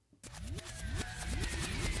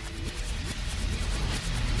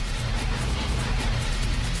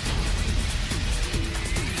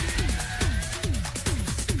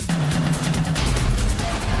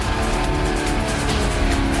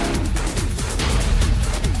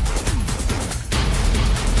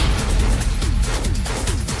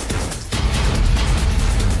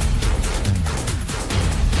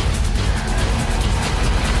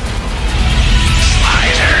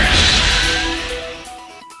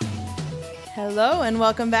Hello and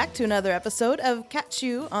welcome back to another episode of Catch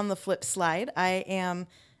You on the Flip Slide. I am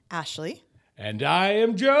Ashley. And I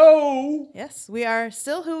am Joe. Yes, we are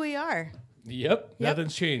still who we are. Yep,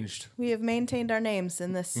 nothing's changed. We have maintained our names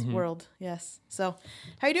in this world. Yes. So,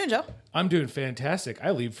 how you doing, Joe? I'm doing fantastic. I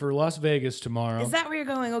leave for Las Vegas tomorrow. Is that where you're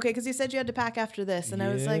going? Okay, because you said you had to pack after this, and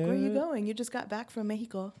I was like, "Where are you Yeah. going? You just got back from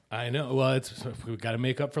Mexico." I know. Well, we've got to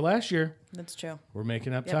make up for last year. That's true. We're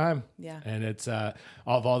making up time. Yeah. And it's of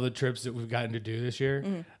all the trips that we've gotten to do this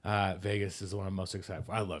year, Vegas is the one I'm most excited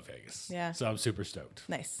for. I love Vegas. Yeah. So I'm super stoked.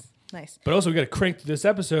 Nice. But also, we got to crank this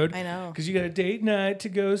episode. I know. Because you got a date night to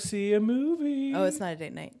go see a movie. Oh, it's not a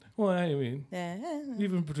date night. Well, I mean, Yeah,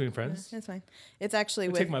 even between friends. it's fine. It's actually I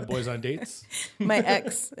with take my boys on dates. my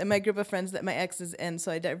ex and my group of friends that my ex is in.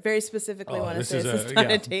 So I very specifically want to say it's not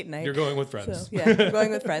a date night. You're going with friends. So, yeah, we're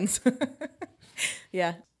going with friends.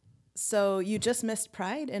 Yeah. So you just missed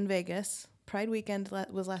Pride in Vegas. Pride weekend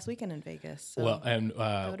was last weekend in Vegas. So Well, and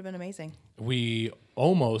that would have been amazing. we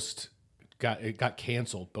almost got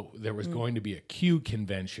canceled, but there was going to be a Q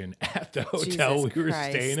convention at the hotel Jesus we were Christ.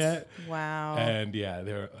 staying at. Wow. And yeah,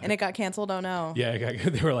 they were, And it got canceled. Oh no. yeah,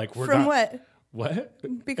 they were like, we're From not. what?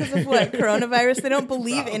 What? Because of what? Coronavirus? They don't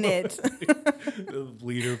believe in it. The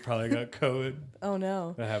leader probably got COVID. Oh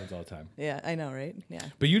no. That happens all the time. Yeah, I know, right? Yeah.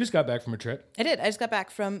 But you just got back from a trip. I did. I just got back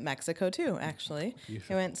from Mexico too, actually.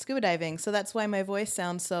 I went scuba diving, so that's why my voice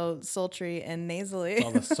sounds so sultry and nasally. All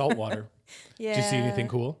the salt water. Yeah. Did you see anything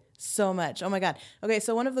cool? So much. Oh my God. Okay,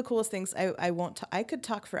 so one of the coolest things I won't. I could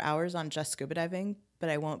talk for hours on just scuba diving, but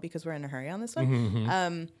I won't because we're in a hurry on this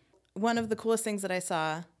one. One of the coolest things that I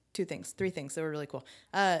saw. Three things that were really cool.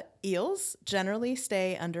 Eels generally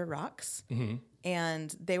stay under rocks,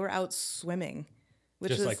 and they were out swimming, which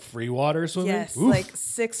Just was like free water swimming? yes, Oof. like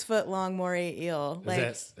 6 foot long moray eel. Like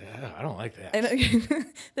I don't like that. I know,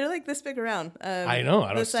 they're like this big around. I know.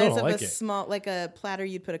 The still size don't of like a it. small, like a platter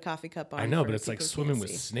you'd put a coffee cup on. I know, for but it's like people who swimming can't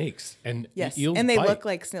with see. snakes. And Yes, eels and they bite. look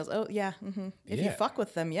like snails. Oh yeah, if you Yeah. fuck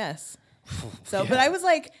with them, yes. So, but I was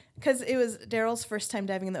like, because it was Daryl's first time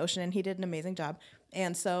diving in the ocean, and he did an amazing job.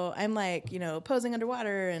 And so I'm like, posing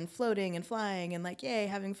underwater and floating and flying and like, yay,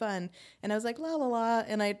 having fun. And I was like, la la la.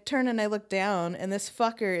 And I turn and I look down, and this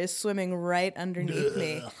fucker is swimming right underneath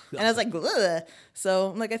me. And I was like, ugh.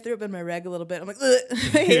 So I'm like, I threw up in my reg a little bit. I'm like, ugh, I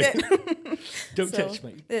hate it. Don't touch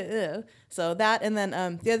me. So that, and then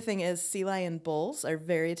the other thing is sea lion bulls are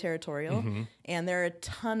very territorial, and there are a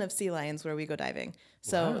ton of sea lions where we go diving.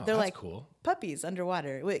 So Wow, they're that's like cool. puppies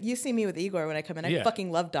underwater. You see me with Igor when I come in. I Yeah.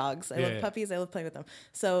 fucking love dogs. I love Yeah. puppies. I love playing with them.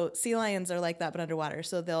 So sea lions are like that, but underwater.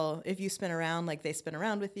 So if you spin around, like they spin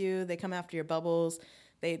around with you. They come after your bubbles.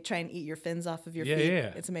 They try and eat your fins off of your feet.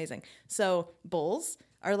 Yeah. It's amazing. So bulls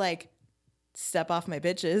are like, step off my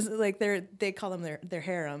bitches. Like they call them their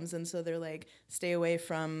harems, and so they're like, stay away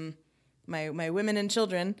from my women and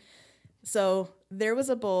children. So there was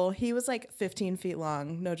a bull. He was like 15 feet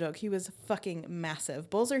long. No joke. He was fucking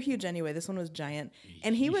massive. Bulls are huge anyway. This one was giant,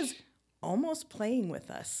 and he was almost playing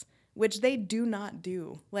with us, which they do not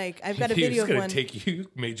do. Like I've got a video of one.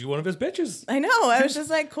 Made you one of his bitches. I know. I was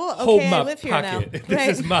just like, cool. Hold Okay, my I live here now. pocket.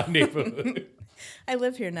 This is my neighborhood. I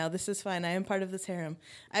live here now. This is fine. I am part of this harem.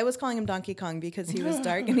 I was calling him Donkey Kong because he was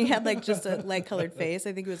dark and he had like just a light-colored face.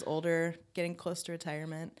 I think he was older, getting close to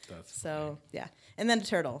retirement. That's so yeah. And then a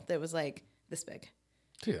turtle that was like this big.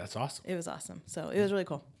 Dude, that's awesome. It was awesome. So it was really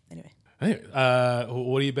cool. Anyway, Anyway,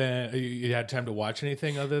 what have you been? You had time to watch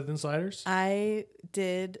anything other than Sliders? I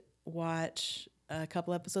did watch a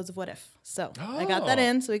couple episodes of What If. So I got that Oh.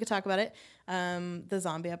 in so we could talk about it. The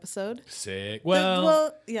zombie episode. Sick.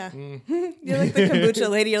 Well, yeah. You're like the kombucha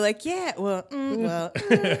lady. You're like, yeah, well.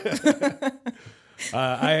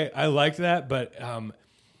 I liked that, but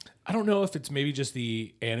I don't know if it's maybe just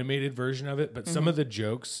the animated version of it, but some of the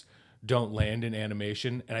jokes don't land in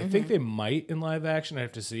animation, and I think they might in live action. I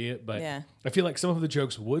have to see it, but Yeah. I feel like some of the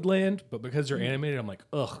jokes would land, but because they're animated, I'm like,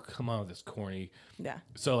 ugh, come on with this corny. Yeah.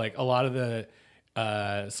 So like a lot of the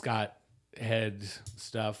Scott head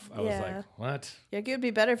stuff, I was Yeah. like, what? Yeah, it would be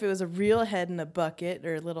better if it was a real head in a bucket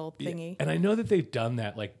or a little thingy. And I know that they've done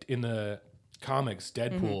that, like in the comics,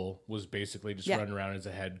 Deadpool was basically just Yeah. running around as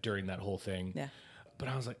a head during that whole thing. Yeah. But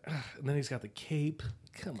I was like, ugh. And then he's got the cape.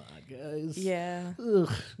 Come on, guys. Yeah.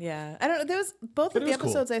 Ugh. Yeah. I don't know. There was both But of it the was cool.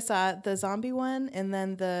 episodes I saw, the zombie one and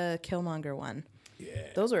then the Killmonger one. Yeah.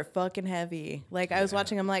 Those were fucking heavy. Like I was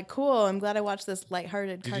watching, I'm like, cool. I'm glad I watched this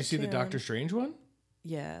lighthearted Did cartoon. you see the Doctor Strange one?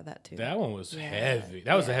 Yeah, that too. That one was heavy.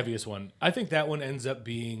 That was the heaviest one. I think that one ends up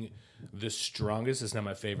being the strongest. It's not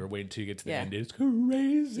my favorite. Wait until you get to the Yeah. end. It's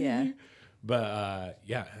crazy. Yeah. But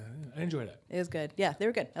yeah, I enjoyed it. It was good. Yeah, they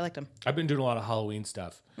were good. I liked them. I've been doing a lot of Halloween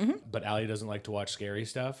stuff, but Allie doesn't like to watch scary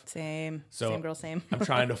stuff. Same. So Same girl, same. I'm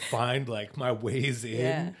trying to find like my ways in.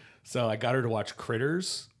 Yeah. So I got her to watch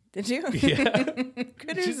Critters. Did you? Yeah.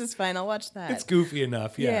 Critters is fine. I'll watch that. It's goofy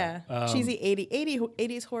enough. Yeah. Cheesy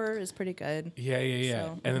 80s horror is pretty good. Yeah.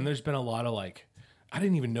 So, And then there's been a lot of like, I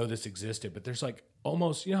didn't even know this existed, but there's like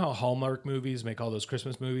almost, you know how Hallmark movies make all those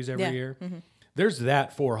Christmas movies every year? There's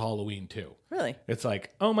that for Halloween too. Really? It's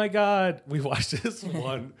like, oh my God, we watched this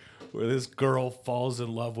one where this girl falls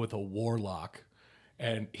in love with a warlock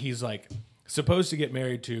and he's like supposed to get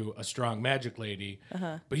married to a strong magic lady,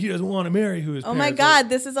 but he doesn't want to marry who his Oh my parents God,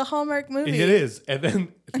 this is a Hallmark movie. It is. And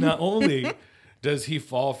then not only does he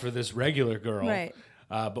fall for this regular girl, Right.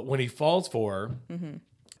 But when he falls for her,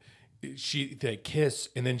 they kiss,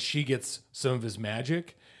 and then she gets some of his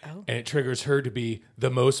magic, and it triggers her to be the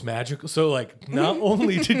most magical. So, like, not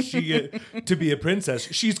only did she get to be a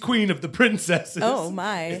princess, she's queen of the princesses. Oh,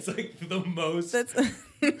 my. It's like the most That's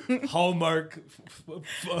Hallmark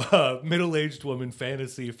middle-aged woman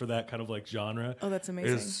fantasy for that kind of like genre. Oh, that's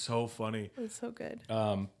amazing. It's so funny. That's so good.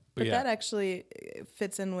 But yeah. That actually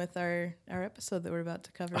fits in with our episode that we're about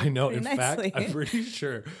to cover. I know. pretty In nicely. fact, I'm pretty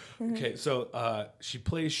sure. Okay, so she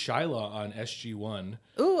plays Shyla on SG1.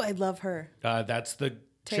 Ooh, I love her. That's the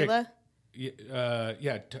Taylor? chick.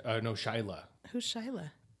 No, Shyla. Who's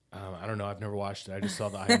Shyla? I don't know. I've never watched it. I just saw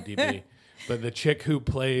the IMDb. But the chick who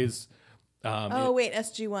plays. Wait,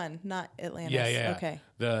 SG1, not Atlantis. Yeah. Okay.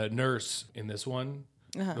 The nurse in this one.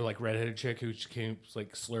 The like redheaded chick who came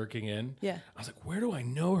like slurking in. Yeah. I was like, where do I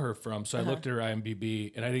know her from? So I looked at her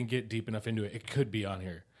IMDb and I didn't get deep enough into it. It could be on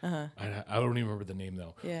here. I don't even remember the name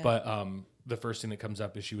though. Yeah. But the first thing that comes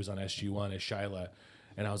up is she was on SG1 as Shyla.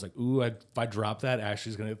 And I was like, ooh, if I drop that,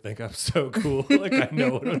 Ashley's going to think I'm so cool. Like, I know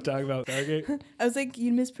what I'm talking about. Stargate. I was like,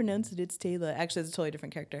 you mispronounced it. It's Taylor. Actually, it's a totally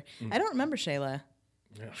different character. I don't remember Shayla.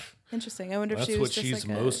 Yeah. Interesting. I wonder if That's she was what just she's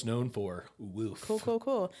like most known for. Woof.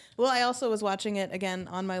 Cool. Well, I also was watching it again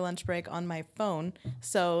on my lunch break on my phone.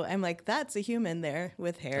 So I'm like, that's a human there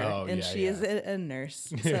with hair. Oh, and yeah, she is a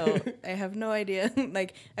nurse. So I have no idea.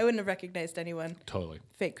 Like, I wouldn't have recognized anyone. Totally.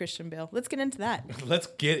 Fake Christian Bale. Let's get into that. Let's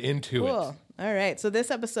get into it. Cool. All right. So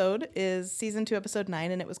this episode is season 2, episode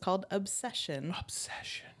 9, and it was called Obsession.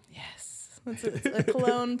 Obsession. Yes. It's a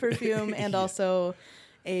cologne perfume and also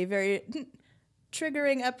a very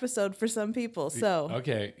triggering episode for some people. So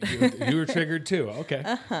Okay. You were triggered too.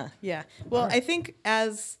 Okay. yeah. Well, I think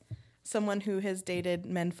as someone who has dated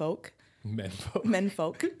menfolk,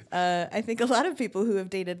 I think a lot of people who have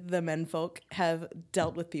dated the menfolk have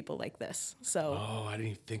dealt with people like this. So Oh, I didn't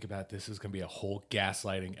even think about this. This is going to be a whole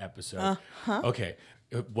gaslighting episode. Okay.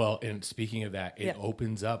 Well, and speaking of that, it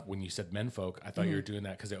opens up when you said menfolk. I thought you were doing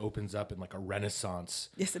that because it opens up in like a Renaissance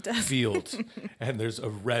yes, it does. field, and there's a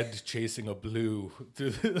red chasing a blue through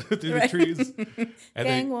the trees. And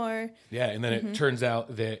Gang war. Yeah, and then it turns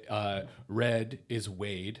out that red is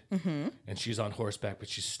Wade, and she's on horseback, but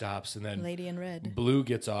she stops, and then Lady in red. Blue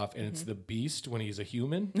gets off, and it's the Beast when he's a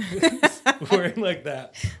human, wearing like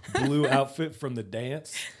that blue outfit from the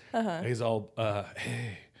dance. And he's all,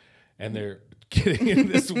 hey, and they're getting in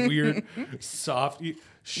this weird soft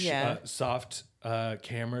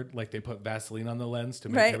camered, like they put Vaseline on the lens to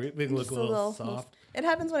make everything look Just a little soft. It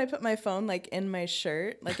happens when I put my phone like in my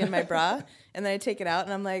shirt, like in my bra, and then I take it out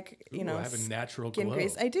and I'm like, I have a natural skin glow.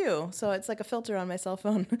 grease. I do. So it's like a filter on my cell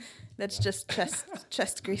phone. That's just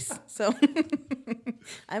chest grease. So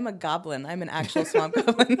I'm a goblin. I'm an actual swamp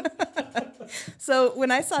goblin. So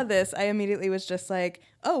when I saw this, I immediately was just like,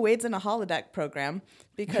 oh, Wade's in a holodeck program,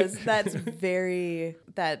 because that's very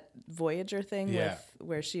that Voyager thing with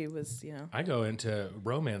where she was, I go into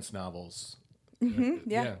romance novels.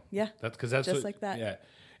 Yeah. That's just what, like that. Yeah.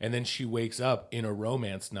 And then she wakes up in a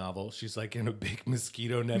romance novel. She's like in a big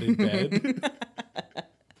mosquito netted bed.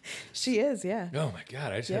 She is, yeah. Oh my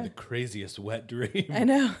God. I just had the craziest wet dream. I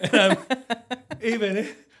know.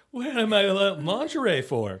 What am I lingerie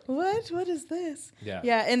for? What is this? Yeah.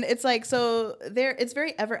 Yeah, and it's like, so there, it's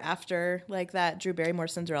very ever after, like that Drew Barrymore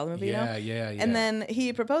Cinderella movie, Yeah. And then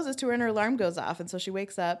he proposes to her and her alarm goes off, and so she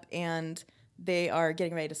wakes up and they are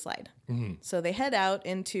getting ready to slide. So they head out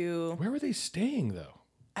into... Where were they staying though?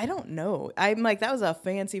 I don't know. I'm like, that was a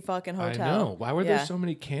fancy fucking hotel. I know. Why were there so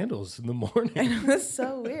many candles in the morning? It was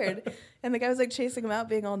so weird. And the guy was like chasing them out,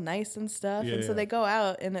 being all nice and stuff. Yeah, and so they go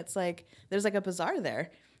out and it's like, there's like a bazaar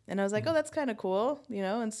there. And I was like, oh, that's kind of cool,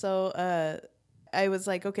 And so I was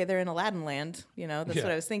like, okay, they're in Aladdin land, That's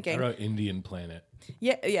what I was thinking. I wrote Indian Planet.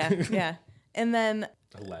 Yeah. And then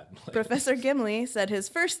Aladdin Planet. Professor Gimli said his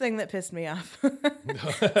first thing that pissed me off.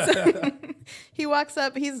 he walks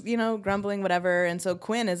up, he's, grumbling, whatever. And so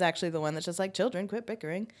Quinn is actually the one that's just like, children, quit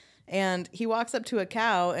bickering. And he walks up to a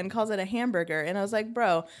cow and calls it a hamburger. And I was like,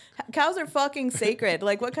 bro, cows are fucking sacred.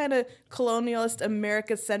 Like, what kind of colonialist,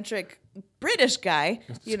 America-centric British guy,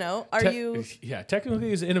 are you? Yeah,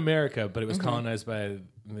 technically it's in America, but it was colonized by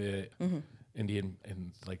the Indian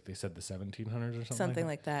in, like they said, the 1700s or something. Something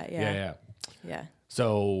like that, yeah. Yeah.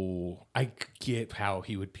 So I get how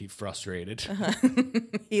he would be frustrated.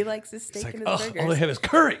 He likes his steak and his burgers. All they have is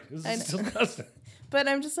curry. This is disgusting. But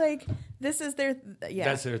I'm just like, this is their,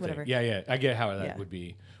 That's their whatever. thing. Yeah. I get how that would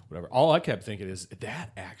be, whatever. All I kept thinking is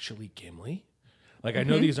that actually Gimli? Like, I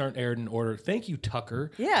know these aren't aired in order. Thank you,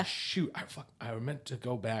 Tucker. Yeah. Shoot, I meant to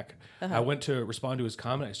go back. I went to respond to his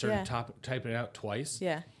comment. I started typing it out twice.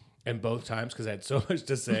 Yeah. And both times, because I had so much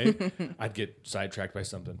to say, I'd get sidetracked by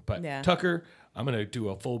something. But Tucker, I'm going to do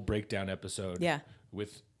a full breakdown episode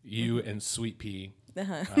with you and Sweet Pea. We're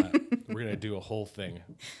going to do a whole thing.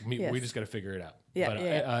 We just got to figure it out. Yeah.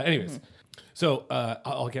 But, anyways, so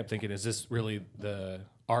all I kept thinking, is this really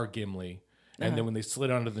our Gimli? And then when they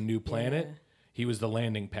slid onto the new planet, he was the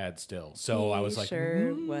landing pad still. So I was like,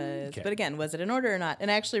 sure was. Okay. But again, was it in order or not? And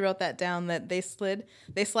I actually wrote that down, that they slide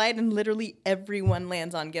and literally everyone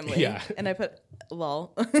lands on Gimli. Yeah. And I put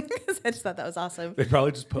lol because I just thought that was awesome. They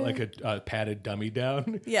probably just put like a padded dummy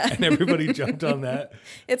down. Yeah. And everybody jumped on that.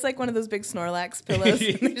 It's like one of those big Snorlax pillows.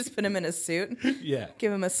 And they just put him in a suit. Yeah.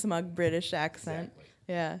 Give him a smug British accent. Exactly.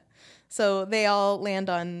 Yeah. So they all land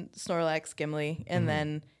on Snorlax, Gimli, and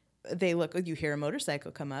then they look, you hear a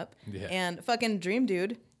motorcycle come up, and fucking Dream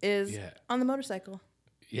Dude is on the motorcycle.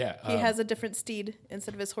 Yeah. He has a different steed.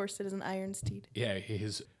 Instead of his horse, it is an iron steed. Yeah,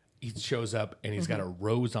 he shows up and he's got a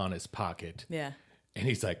rose on his pocket. Yeah. And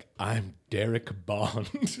he's like, I'm Derek Bond.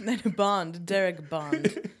 Derek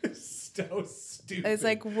Bond. So stupid. I was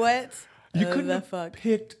like, what you couldn't the have fuck?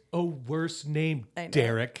 picked a worse name,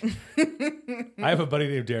 Derek. I have a buddy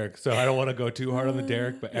named Derek, so I don't want to go too hard on the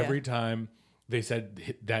Derek, but every time they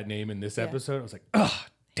said that name in this episode, I was like,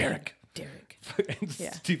 Derek. Derek.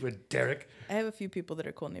 Stupid Derek. I have a few people that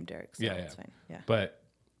are cool named Derek, so it's fine. Yeah. But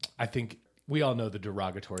I think we all know the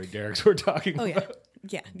derogatory Derek's we're talking about.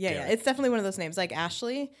 Yeah. It's definitely one of those names. Like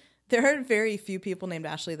Ashley, there are very few people named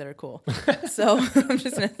Ashley that are cool. So I'm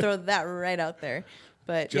just going to throw that right out there.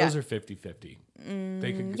 But Joes are 50-50.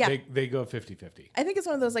 They go 50-50. I think it's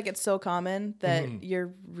one of those, like, it's so common that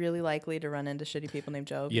you're really likely to run into shitty people named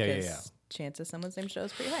Joe. Because chances someone's named Joe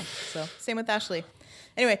is pretty high. So same with Ashley.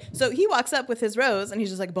 Anyway, so he walks up with his rose and he's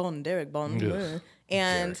just like, Bond, Derek, Bond.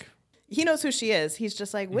 And Derek. He knows who she is. He's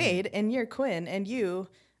just like, Wade, and you're Quinn, and you,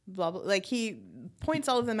 blah, blah. Like, he points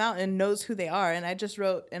all of them out and knows who they are. And I just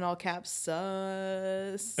wrote in all caps,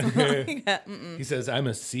 sus. He says, I'm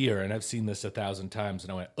a seer, and I've seen this 1,000 times.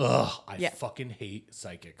 And I went, ugh, I fucking hate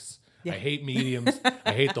psychics. I hate mediums.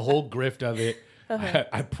 I hate the whole grift of it.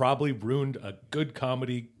 I probably ruined a good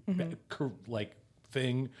comedy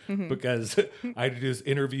thing because I did this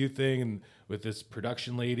interview thing and with this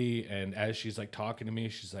production lady, and as she's like talking to me,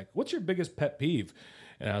 she's like, what's your biggest pet peeve?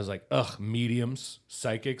 And I was like, ugh, mediums,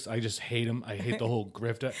 psychics, I just hate them. I hate the whole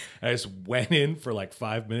grift. And I just went in for like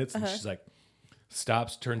 5 minutes, and she's like,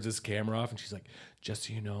 stops, turns this camera off, and she's like, just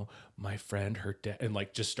so you know, my friend, her dad, and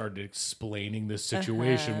like just started explaining this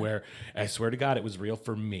situation where I swear to God, it was real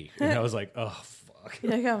for me. And I was like, oh, fuck.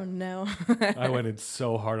 You're like, oh no. I went in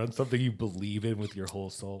so hard on something you believe in with your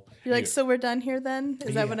whole soul. You're like, so we're done here then?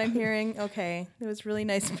 Is that what I'm hearing? Okay. It was really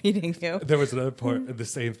nice meeting you. There was another part, the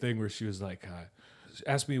same thing, where she was like,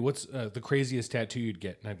 ask me what's the craziest tattoo you'd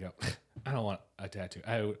get. And I'd go, I don't want a tattoo.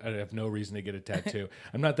 I have no reason to get a tattoo.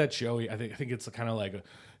 I'm not that showy. I think it's kind of like,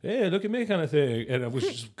 hey, look at me kind of thing. And I was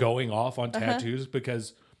just going off on tattoos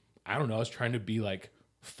because, I don't know, I was trying to be like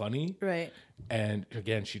funny. Right. And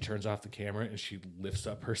again, she turns off the camera and she lifts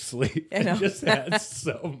up her sleeve and just had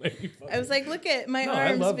so many I was like, look at my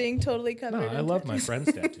arms being totally covered. No, I love my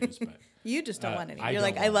friend's tattoos, but you just don't want any. You're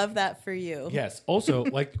like, I love that for you. Yes. Also,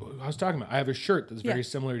 like I was talking about, I have a shirt that's very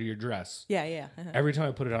similar to your dress. Yeah. Every time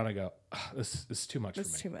I put it on, I go, this is too much for me.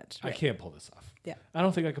 It's too much. Right. I can't pull this off. Yeah. I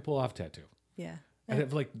don't think I could pull off a tattoo. Yeah. I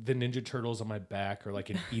have like the Ninja Turtles on my back or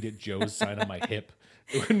like an Eat It Joe's sign on my hip.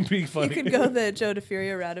 It wouldn't be funny. You could go the Joe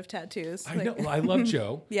DeFuria route of tattoos. I know. Well, I love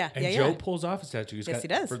Joe. And Joe pulls off his tattoos. Yes, he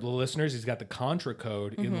does. For the listeners, he's got the Contra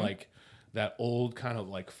code in like that old kind of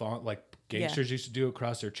like font, like gangsters used to do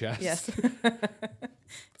across their chest. Yes.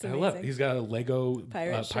 I love it. He's got a Lego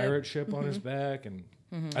pirate ship on his back. And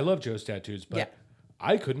I love Joe's tattoos, but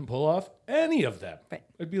I couldn't pull off any of them. Right.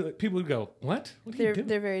 It'd be like, people would go, what are you doing?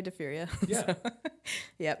 They're very DeFuria. Yeah.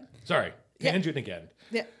 Yep. Sorry. Tangent again.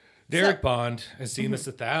 Yeah. Derek Bond has seen this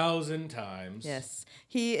 1,000 times. Yes.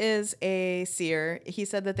 He is a seer. He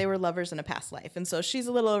said that they were lovers in a past life. And so she's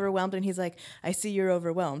a little overwhelmed and he's like, I see you're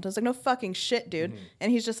overwhelmed. I was like, no fucking shit, dude.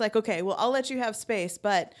 And he's just like, okay, well, I'll let you have space,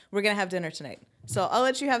 but we're going to have dinner tonight. So I'll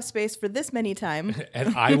let you have space for this many time.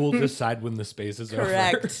 And I will decide when the space is over.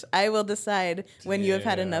 Correct. I will decide when you have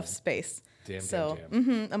had enough space. Damn.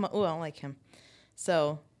 I don't like him.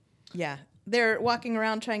 So, yeah. They're walking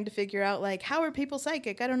around trying to figure out, like, how are people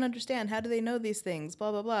psychic? I don't understand. How do they know these things?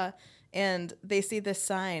 Blah, blah, blah. And they see this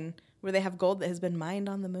sign where they have gold that has been mined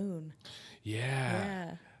on the moon.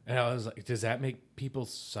 Yeah. And I was like, does that make people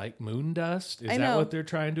psych moon dust? Is I that know. what they're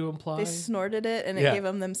trying to imply? They snorted it, and it Yeah. gave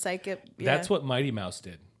them psychic. Yeah. That's what Mighty Mouse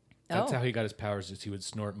did. That's Oh. how he got his powers, is he would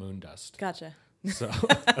snort moon dust. Gotcha. So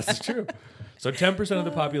that's true. So 10% of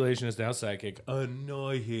the population is now psychic.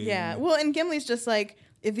 Annoying. Yeah. Well, and Gimli's just like,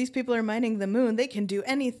 if these people are mining the moon, they can do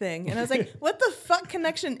anything. And I was like, what the fuck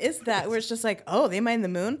connection is that? Where it's just like, oh, they mine the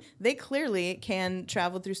moon? They clearly can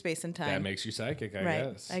travel through space and time. That makes you psychic, I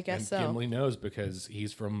Right. guess. I guess and so. Gimli knows because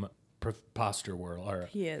he's from Preposter World. Or,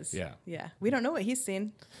 He is. Yeah. Yeah. We don't know what he's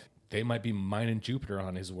seen. They might be mining Jupiter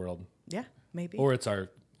on his world. Yeah, maybe. Or it's our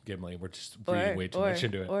Gimli. We're just reading way too much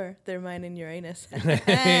into it. Or they're mining Uranus.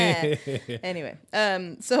 Anyway,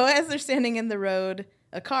 so as they're standing in the road,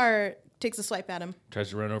 a car takes a swipe at him. Tries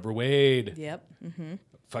to run over Wade. Yep. Mm-hmm.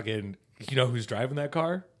 Fucking, you know who's driving that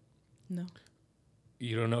car? No.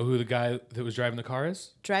 You don't know who the guy that was driving the car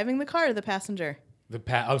is? Driving the car or the passenger?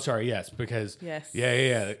 Oh, sorry, yes, because Yes.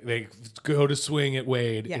 yeah. They go to swing at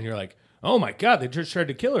Wade, Yeah. and you're like, oh my god, they just tried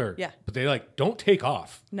to kill her. Yeah. But they like don't take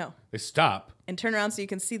off. No. They stop. And turn around so you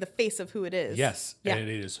can see the face of who it is. Yes, Yeah. and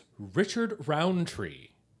it is Richard Roundtree.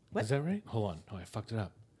 What? Is that right? Hold on. Oh, I fucked it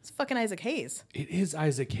up. It's fucking Isaac Hayes. It is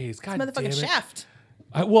Isaac Hayes. God damn Motherfucking it. Shaft.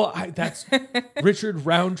 That's Richard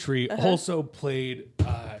Roundtree also played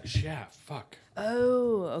Shaft. Fuck.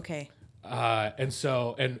 Oh, okay.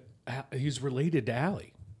 And he's related to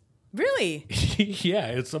Allie. Really? Yeah,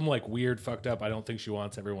 it's some like weird, fucked up. I don't think she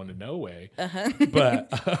wants everyone to know way. But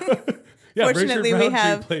yeah, Fortunately, Richard we Roundtree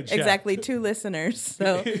have played Shaft. exactly 2 listeners.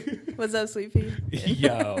 So, what's up, sweet pea?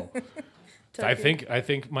 Yo, I Token.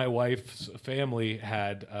 think my wife's family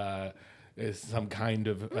had some kind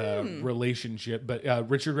of relationship, but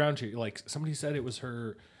Richard Roundtree, like somebody said, it was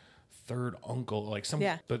her third uncle, like some,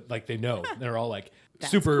 Yeah. but like they know, they're all like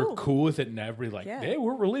That's super cool. cool with it, and everybody like, Yeah. hey,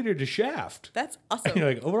 we're related to Shaft. That's And awesome.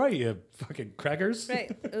 you're like, all right, you fucking crackers.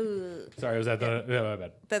 Right. Ooh. Sorry, was that the? No, my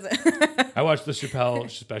bad. That's it. I watched the Chappelle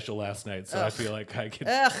special last night, so I feel like I could.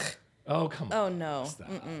 Ugh. Oh come on! Oh, no. Stop!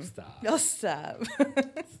 Oh, stop.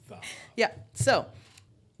 Stop! Yeah. So,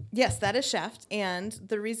 yes, that is Shaft. And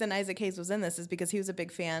the reason Isaac Hayes was in this is because he was a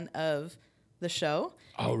big fan of the show.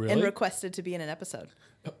 Oh, really? And requested to be in an episode.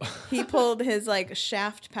 He pulled his like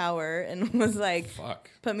Shaft power and was like, Fuck.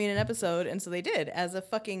 put me in an episode. And so they did as a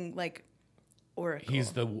fucking like oracle.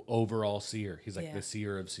 He's the overall seer. He's like Yeah. the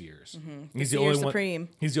seer of seers. The He's the seer only supreme. one.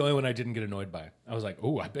 He's the only one I didn't get annoyed by. I was like,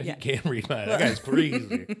 oh, I bet Yeah. he can read mine. That guy's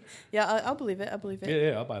crazy. Yeah, I'll believe it. I'll believe it.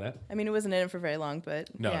 Yeah, I'll buy that. I mean, it wasn't in it for very long, but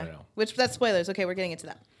No, yeah. no. Which that's spoilers. Okay, we're getting into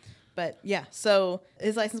that. But yeah, so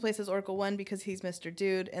his license plate says Oracle 1 because he's Mr.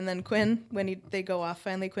 Dude, and then Quinn, when they go off,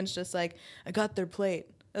 finally Quinn's just like, I got their plate.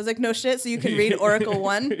 I was like, no shit, so you can read Oracle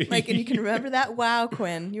 1? Like, and you can remember that? Wow,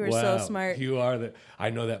 Quinn, you were so smart. You are the.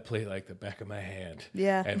 I know that plate like the back of my hand.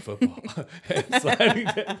 Yeah. And football. And sliding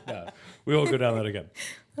down. No, we won't go down that again.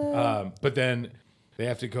 But then they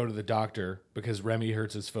have to go to the doctor because Remy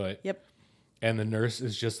hurts his foot. Yep. And the nurse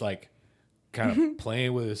is just like kind of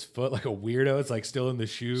playing with his foot like a weirdo. It's like still in the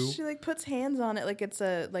shoe. She like puts hands on it like it's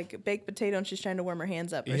a baked potato and she's trying to warm her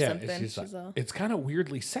hands up or something. It's, She's all, it's kind of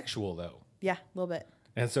weirdly sexual though. yeah, a little bit.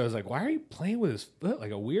 And so I was like, why are you playing with his foot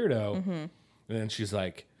like a weirdo? And then she's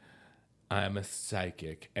like, I'm a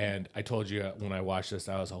psychic. And I told you when I watched this,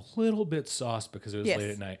 I was a little bit sauced because it was Yes. late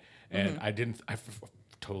at night. And I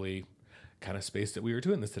totally kind of spaced that we were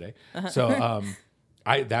doing this today. So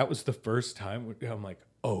that was the first time I'm like,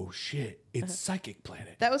 oh shit, it's Psychic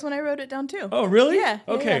Planet. That was when I wrote it down too. Oh, really? Yeah.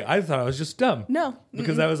 Okay. Yeah. I thought I was just dumb. No.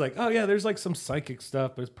 Because I was like, oh, yeah, there's like some psychic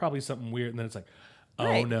stuff, but it's probably something weird. And then it's like, oh,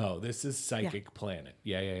 Right. no, this is Psychic Planet.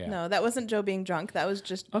 Yeah. No, that wasn't Joe being drunk. That was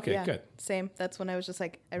just Okay, yeah, good. Same. That's when I was just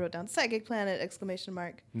like, I wrote down Psychic Planet !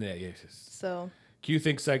 Yeah. So Q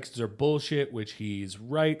thinks psychics are bullshit, which he's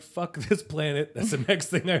right. Fuck this planet. That's the next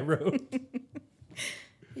thing I wrote.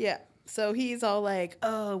 yeah. So he's all like,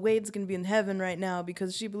 oh, Wade's gonna be in heaven right now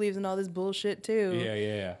because she believes in all this bullshit too.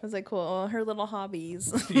 Yeah. I was like, cool. Oh, her little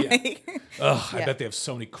hobbies. Yeah. Like, Ugh, I Yeah. bet they have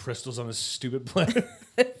so many crystals on this stupid planet.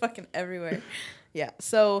 fucking everywhere. Yeah.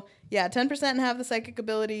 So yeah, 10% have the psychic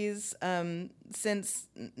abilities. Since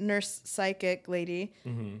nurse psychic lady,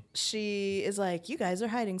 she is like, you guys are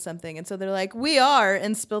hiding something, and so they're like, we are,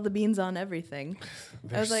 and spill the beans on everything.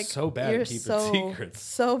 They're I was like, so bad you're at keeping secrets.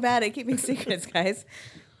 so bad at keeping secrets, guys.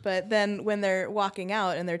 But then when they're walking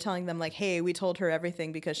out and they're telling them like, hey, we told her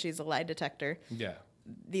everything because she's a lie detector. Yeah.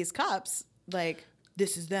 These cops like,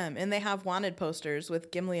 this is them, and they have wanted posters with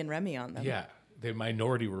Gimli and Remy on them. Yeah. They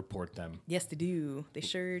minority report them. Yes, they do. They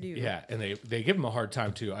sure do. Yeah, and they give them a hard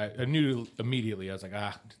time too. I knew immediately. I was like,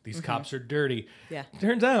 these cops are dirty. Yeah.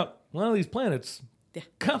 Turns out, a lot of these planets,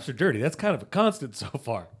 cops are dirty. That's kind of a constant so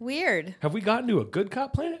far. Weird. Have we gotten to a good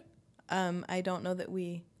cop planet? I don't know that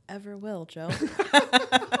we ever will, Joe.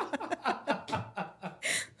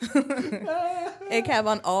 ACAB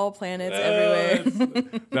on all planets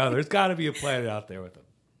everywhere. No, there's got to be a planet out there with a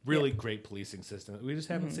really great policing system that we just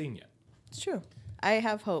haven't seen yet. It's true. I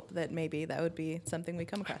have hope that maybe that would be something we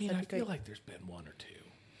come across. I mean, That'd I be feel great. like there's been one or two.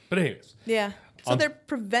 But anyways. Yeah. So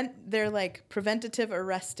they're like preventative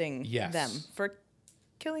arresting Yes. them for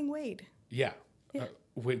killing Wade. Yeah. Yeah.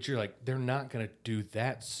 Which you're like, they're not going to do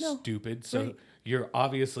that No. stupid. So Right. you're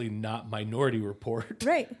obviously not minority report.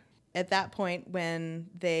 Right. At that point when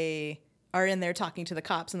they are in there talking to the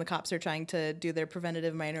cops and the cops are trying to do their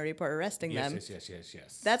preventative minority report arresting them.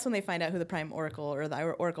 Yes. That's when they find out who the Prime Oracle or the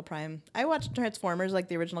Oracle Prime. I watched Transformers, like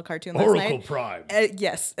the original cartoon last Oracle night. Prime.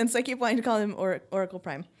 Yes. And so I keep wanting to call him Oracle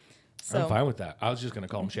Prime. So I'm fine with that. I was just going to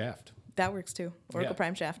call him Shaft. that works too. Oracle Yeah.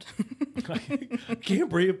 Prime Shaft. I can't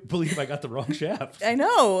believe I got the wrong Shaft. I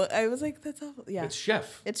know. I was like, that's awful. Yeah. It's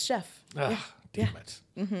Chef. It's Chef. Ah, damn it.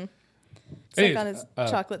 Sick on his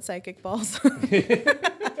chocolate psychic balls.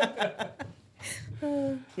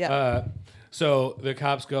 Yeah. So the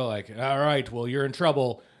cops go like, all right, well, you're in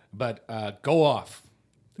trouble, but go off.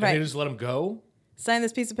 And Right. they just let him go? Sign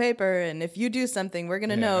this piece of paper, and if you do something, we're going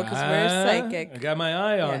to know because we're psychic. I got my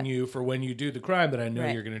eye on Yeah. you for when you do the crime that I know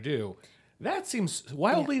Right. you're going to do. That seems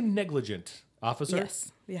wildly negligent, officer.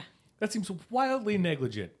 Yes. Yeah. That seems wildly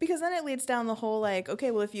negligent. Because then it leads down the whole like,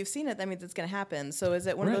 okay, well, if you've seen it, that means it's going to happen. So is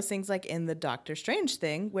it one of Right. those things like in the Doctor Strange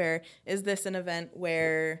thing where is this an event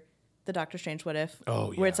where the Doctor Strange what if?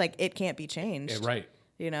 Oh, yeah. Where it's like, it can't be changed. Yeah, right.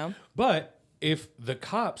 You know? But if the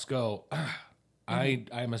cops go,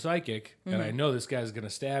 I'm a psychic, and I know this guy's going to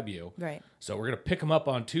stab you. Right. So we're going to pick him up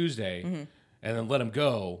on Tuesday and then let him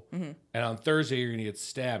go. And on Thursday, you're going to get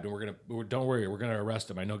stabbed, and don't worry, we're going to arrest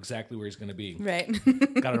him. I know exactly where he's going to be. Right.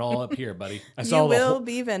 Got it all up here, buddy. I You saw will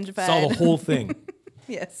be vengified. saw the whole thing.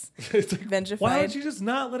 Yes. It's like, Vengified. why don't you just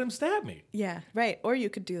not let him stab me? Yeah. Right. Or you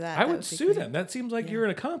could do that. I That would be sue great. them. That seems like you're an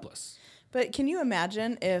accomplice. But can you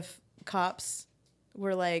imagine if cops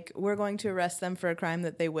were like, we're going to arrest them for a crime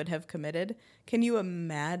that they would have committed? Can you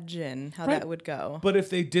imagine how Right. that would go? But if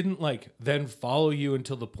they didn't then follow you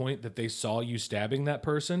until the point that they saw you stabbing that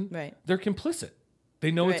person, Right. they're complicit.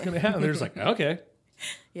 They know what's Right. going to happen. They're just like, okay,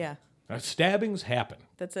 Yeah. stabbings happen.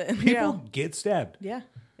 That's it. People get stabbed. Yeah.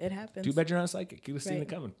 It happens. Too bad you're not psychic. You would have seen Right. it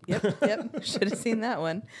coming. Yep. Should have seen that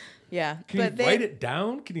one. Yeah. Can you write it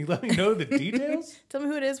down? Can you let me know the details? Tell me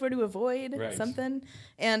who it is, where to avoid, Right. something.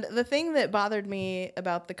 And the thing that bothered me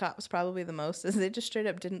about the cops probably the most is they just straight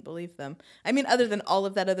up didn't believe them. I mean, other than all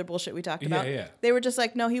of that other bullshit we talked about. Yeah. They were just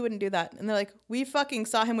like, no, he wouldn't do that. And they're like, we fucking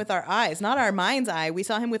saw him with our eyes, not our mind's eye. We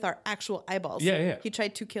saw him with our actual eyeballs. Yeah. He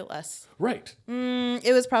tried to kill us. Right.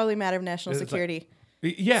 It was probably a matter of national It's like- security.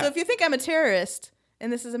 Yeah. So if you think I'm a terrorist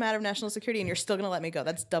and this is a matter of national security and you're still going to let me go,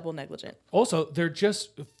 that's double negligent. Also, they're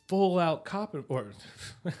just full out cop or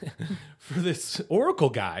for this Oracle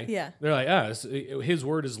guy. Yeah. They're like, his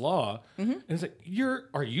word is law. And it's like,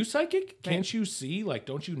 are you psychic? Can't you see? Like,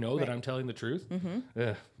 don't you know that Right. I'm telling the truth?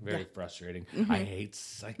 Very frustrating. I hate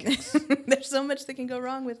psychics. There's so much that can go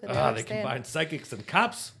wrong with it. I They understand. combine psychics and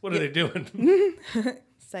cops. What are they doing?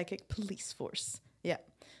 Psychic police force. Yeah.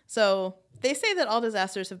 So they say that all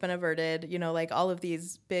disasters have been averted. You know, like all of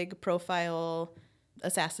these big profile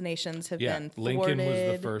assassinations have Yeah. been Lincoln thwarted.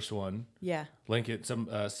 was the first one. Yeah. Lincoln, some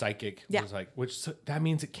psychic Yeah. was like, that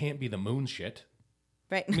means it can't be the moon shit.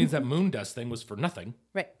 Right. It means that moon dust thing was for nothing.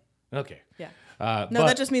 Right. Okay. Yeah. No, No,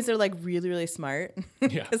 that just means they're like really, really smart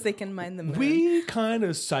Yeah. because they can mine the moon. We kind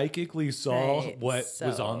of psychically saw Right, what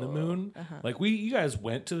was on the moon. Like you guys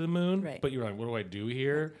went to the moon, Right. but you're like, what do I do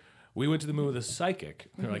here? We went to the moon with a psychic.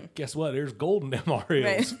 They're like, guess what? There's gold in them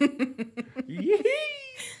Oreos. Yee!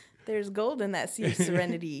 There's gold in that sea of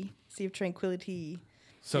serenity, sea of tranquility.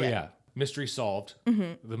 So Yeah. mystery solved.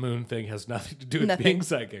 The moon thing has nothing to do with Nothing. being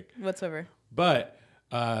psychic. Whatsoever. But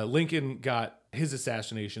Lincoln got his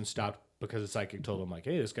assassination stopped because the psychic told him like,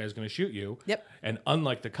 hey, this guy's going to shoot you. Yep. And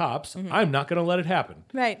unlike the cops, I'm not going to let it happen.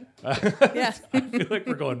 Right. Yeah. I feel like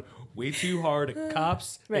we're going way too hard at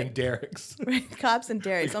cops Right. and derricks. Right. Cops and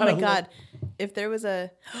Derricks. Oh gotta my God. If there was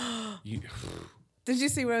a... You, Did you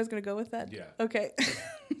see where I was going to go with that? Yeah. Okay.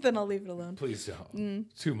 Then I'll leave it alone. please don't.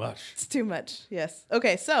 Too much. It's too much. Yes.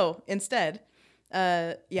 Okay. So instead,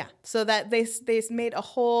 so that they made a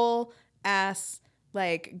whole ass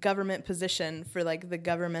like government position for like the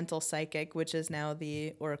governmental psychic, which is now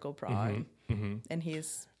the Oracle Prime, and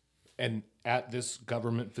he's And at this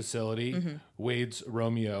government facility, Wade's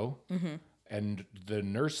Romeo and the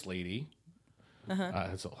nurse lady.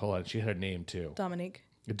 Hold on, she had a name too. Dominique.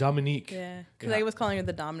 Dominique. Yeah, because I was calling her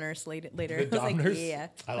the Dom nurse later. The I was Dom like, nurse. yeah.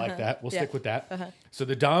 I like that. We'll Yeah. stick with that. So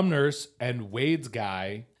the Dom nurse and Wade's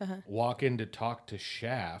guy walk in to talk to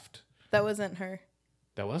Shaft. That wasn't her.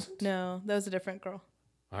 That wasn't? No, that was a different girl.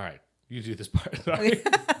 All right. You do this part. Sorry.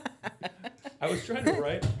 I was trying to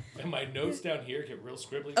write, and my notes down here get real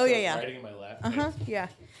scribbly. Oh, so yeah, I was yeah. writing in my lap. Yeah.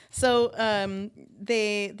 So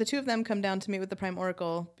the two of them come down to meet with the Prime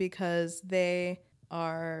Oracle because they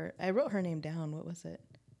are. I wrote her name down. What was it?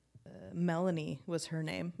 Melanie was her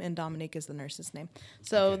name, and Dominique is the nurse's name.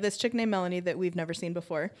 So this chick named Melanie that we've never seen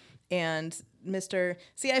before, and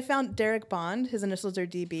I found Derek Bond. His initials are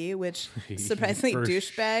DB, which surprisingly For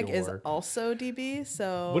douchebag is sure. also DB.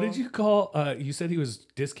 So What did you call? You said he was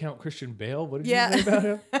discount Christian Bale. What did you Yeah. say about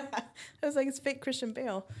him? I was like, it's fake Christian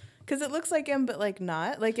Bale because it looks like him, but like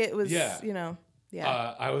not. Like it was, Yeah.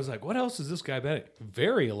 Yeah. I was like, what else has this guy been in?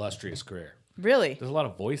 Very illustrious career. Really? There's a lot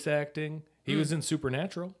of voice acting. He was in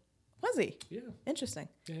Supernatural. Was he? Yeah. Interesting.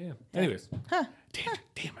 Yeah. Anyways. Huh.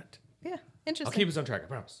 Damn it. Yeah. I'll Interesting. keep us on track, I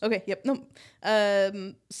promise. Okay. Yep.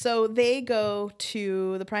 No. So they go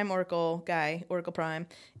to the Prime Oracle guy, Oracle Prime,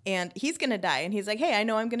 and he's gonna die. And he's like, "Hey, I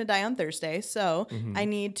know I'm gonna die on Thursday, so I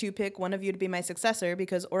need to pick one of you to be my successor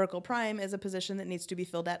because Oracle Prime is a position that needs to be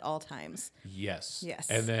filled at all times." Yes. Yes.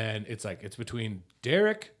 And then it's like, it's between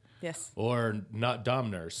Derek Yes. or not Dom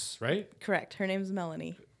Nurse, right? Correct. Her name's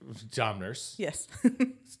Melanie. Dom Nurse. Yes.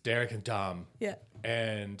 It's Derek and Dom. Yeah.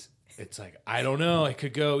 And it's like, I don't know. It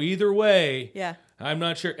could go either way. Yeah. I'm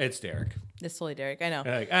not sure. It's Derek. It's totally Derek. I know.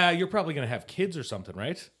 And like, you're probably going to have kids or something,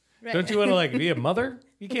 right? Right. Don't you want to like be a mother?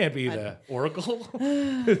 You can't be the oracle.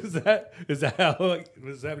 Is that how?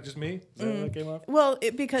 Was that just me? Is that how that came off? Well,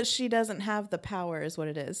 because she doesn't have the power is what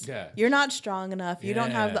it is. Yeah. You're not strong enough. You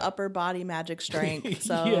don't have Yeah. the upper body magic strength.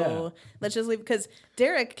 So Yeah. let's just leave because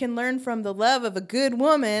Derek can learn from the love of a good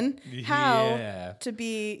woman how Yeah. to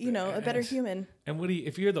be, a better human. And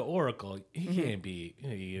if you're the oracle, you can't be.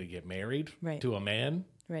 You gonna get married Right. to a man.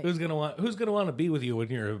 Right. Who's gonna want to be with you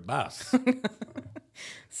when you're a boss?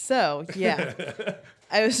 So yeah,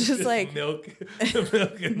 I was just like, milk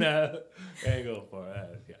in that angle for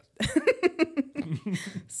that. Yes.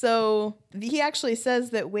 so he actually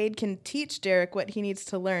says that Wade can teach Derek what he needs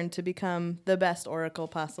to learn to become the best oracle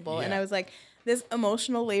possible. And Yeah. I was like, this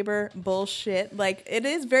emotional labor bullshit. Like it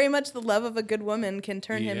is very much the love of a good woman can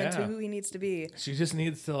turn him into Yeah. who he needs to be. She just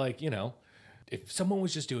needs to if someone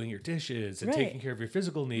was just doing your dishes and Right. taking care of your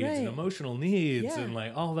physical needs and Right. emotional needs Yeah. and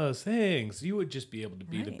like all those things, you would just be able to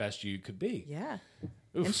be the Right. best you could be. Yeah.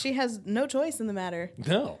 Oof. And she has no choice in the matter.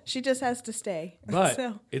 No, She just has to stay. but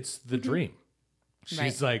So, it's the dream. She's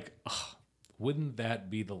Right. like, "Ugh, wouldn't that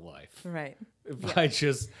be the life? right. If I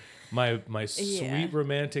just my sweet Yeah.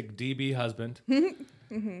 romantic DB husband,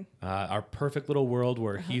 our perfect little world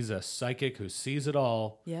where he's a psychic who sees it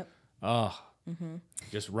all. Yep.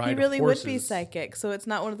 Just ride He really horses. would be psychic. So it's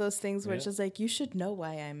not one of those things where it's just like, you should know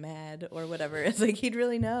why I'm mad or whatever. It's like, he'd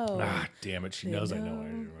really know. Ah, damn it! She knows I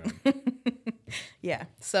know. I Yeah.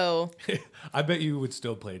 So, I bet you would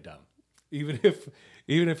still play dumb, even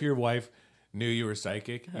if your wife knew you were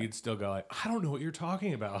psychic. You'd still go like, I don't know what you're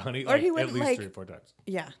talking about, honey. Or he at wouldn't, least like- 3 or 4 times.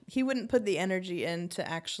 yeah, he wouldn't put the energy in to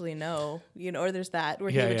actually know, or there's that where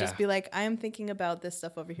he Yeah, would yeah. just be like, I am thinking about this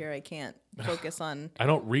stuff over here. I can't focus on, I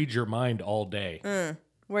don't read your mind all day.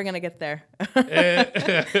 we're going to get there.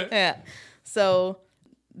 Yeah. So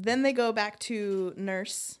then they go back to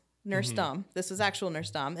Nurse Dom. This was actual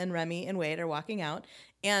Nurse Dom, and Remy and Wade are walking out,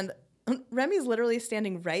 and Remy's literally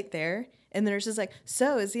standing right there, and the nurse is like,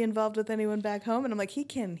 "So, is he involved with anyone back home?" And I'm like, "He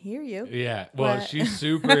can hear you." Yeah, well, What? she's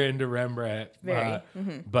super into Rembrandt, Very.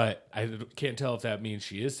 but I can't tell if that means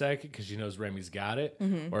she is psychic because she knows Remy's got it,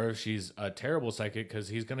 or if she's a terrible psychic because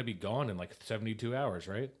he's going to be gone in like 72 hours,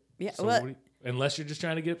 right? Yeah, So well- what do you- unless you're just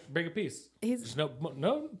trying to bring a piece. He's- There's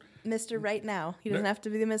no Mr. Right now. He doesn't have to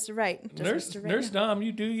be the Mr. Right. Just Mr. Right nurse now. Dom,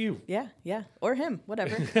 you do you. Yeah, or him,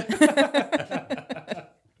 whatever.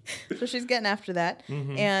 So she's getting after that,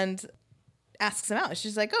 and asks him out.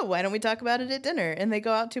 She's like, oh, why don't we talk about it at dinner? And they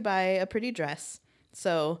go out to buy a pretty dress.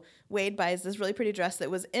 So Wade buys this really pretty dress that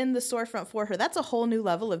was in the storefront for her. That's a whole new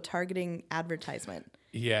level of targeting advertisement.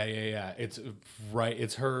 Yeah. It's right.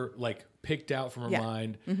 It's her like picked out from her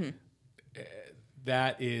mind.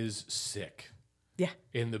 That is sick. Yeah.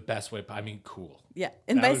 In the best way. I mean, cool. Yeah.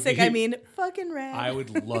 And by sick, I mean fucking rad. I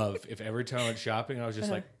would love if every time I went shopping, I was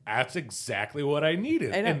just like, that's exactly what I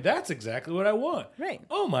needed. And that's exactly what I want. Right.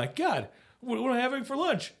 Oh my God. What am I having for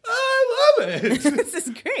lunch? I love it. This is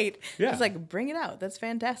great. Yeah. It's like, bring it out. That's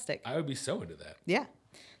fantastic. I would be so into that. Yeah.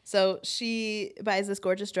 So she buys this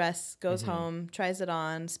gorgeous dress, goes home, tries it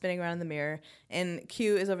on, spinning around in the mirror, and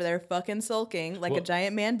Q is over there fucking sulking like a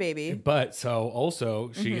giant man baby. But so also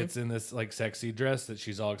she gets in this like sexy dress that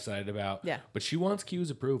she's all excited about. Yeah. But she wants Q's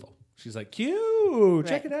approval. She's like, Q,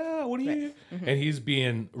 check Right. it out. What do you? And he's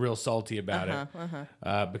being real salty about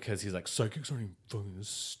it because he's like, psychics aren't even fucking this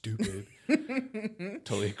stupid.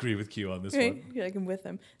 Totally agree with Q on this one. You're like, I'm with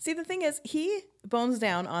him. See, the thing is, he bones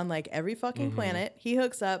down on like every fucking planet. He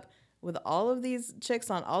hooks up with all of these chicks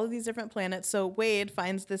on all of these different planets. So Wade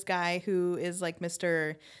finds this guy who is like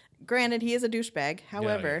Mr. Granted, he is a douchebag.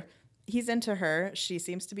 However, he's into her. She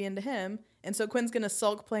seems to be into him. And so Quinn's going to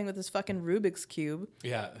sulk playing with his fucking Rubik's Cube.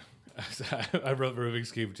 Yeah. I wrote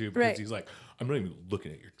Rubik's Cube too because he's like, I'm not even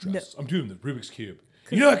looking at your dress. I'm doing the Rubik's Cube.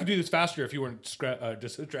 You know I could do this faster if you weren't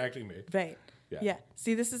distracting me. Right. Yeah. Yeah.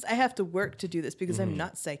 See, I have to work to do this because I'm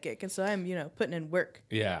not psychic. And so I'm, putting in work.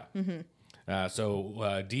 Yeah. So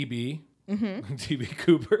DB, DB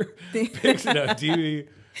Cooper DB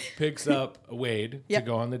picks up Wade to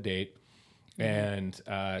go on the date. And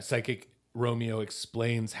Psychic Romeo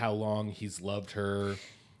explains how long he's loved her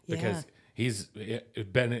because he's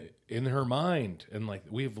been in her mind. And like,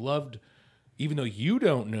 we've loved, even though you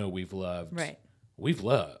don't know we've loved. Right. We've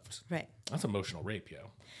loved. Right. That's emotional rape,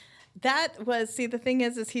 yo. That was, see, the thing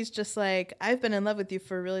is he's just like, I've been in love with you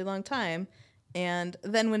for a really long time. And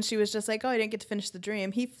then when she was just like, oh, I didn't get to finish the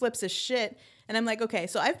dream, he flips his shit. And I'm like, okay,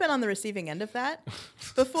 so I've been on the receiving end of that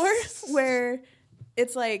before where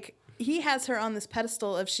it's like he has her on this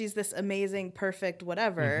pedestal of she's this amazing, perfect,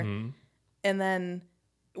 whatever. And then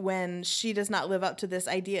when she does not live up to this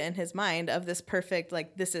idea in his mind of this perfect,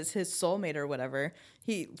 like this is his soulmate or whatever,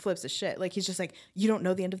 he flips his shit. Like he's just like, you don't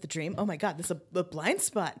know the end of the dream? Oh my God, this is a blind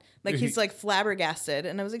spot. Like he's like flabbergasted.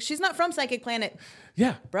 And I was like, she's not from Psychic Planet.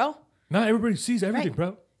 Yeah. Bro. Not everybody sees everything, Right.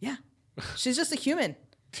 bro. Yeah. She's just a human.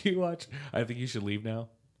 Do you watch? I think you should leave now.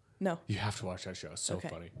 No. You have to watch that show. It's so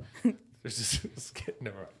funny. There's just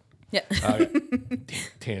never mind. Yeah.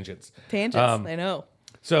 Tangents. Tangents. I know.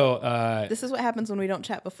 So This is what happens when we don't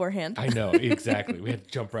chat beforehand. I know exactly. We had to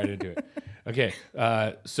jump right into it. Okay.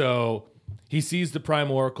 So he sees the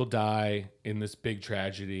Prime Oracle die in this big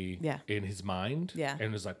tragedy in his mind. Yeah.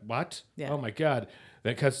 And is like, what? Yeah. Oh my God.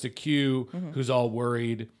 Then it cuts to Q, who's all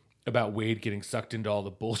worried about Wade getting sucked into all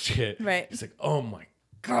the bullshit. Right. He's like, oh my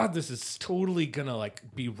God, this is totally gonna like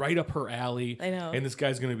be right up her alley. I know. And this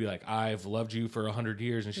guy's gonna be like, I've loved you for 100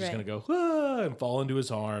 years, and she's Right. gonna go and fall into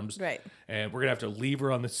his arms. Right. And we're gonna have to leave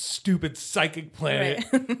her on this stupid psychic planet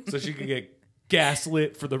so she can get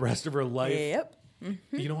gaslit for the rest of her life. Yep.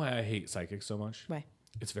 You know why I hate psychics so much? Why?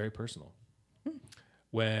 It's very personal.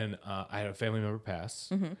 When I had a family member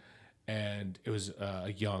pass, and it was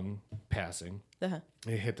a young passing,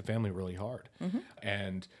 it hit the family really hard.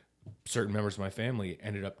 And certain members of my family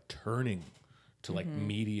ended up turning to like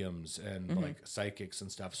mediums and like psychics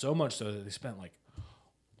and stuff, so much so that they spent like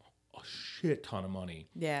a shit ton of money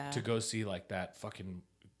to go see like that fucking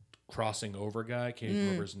crossing over guy. I can't even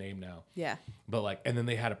remember his name now. Yeah. But like, and then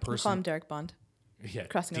they had a person. Call him Derek Bond. Yeah,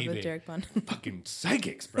 Crossing over with Derek Bond. Fucking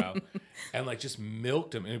psychics, bro. And like just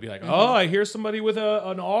milked him. And it'd be like, oh, I hear somebody with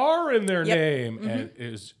an R in their name. And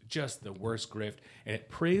it was just the worst grift. And it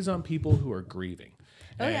preys on people who are grieving.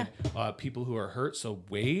 And people who are hurt. So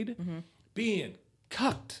Wade being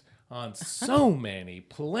cucked on so many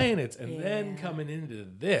planets and then coming into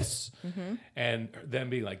this and then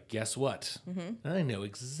being like, guess what? I know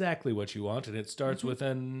exactly what you want. And it starts with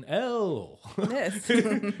an L. Yes.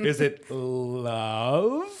 Is it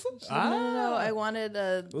love? No, I wanted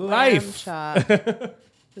a Life. lamb chop.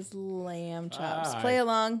 Just lamb chops. Play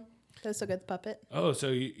along. That was so good, the puppet. Oh,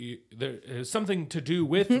 so there's something to do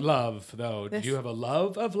with love, though. Do you have a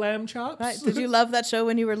love of lamb chops? Right. Did you love that show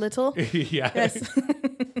when you were little? Yeah. Yes.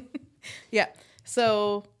 Yeah.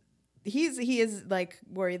 So he is like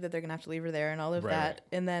worried that they're gonna have to leave her there and all of Right, that. right.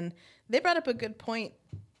 And then they brought up a good point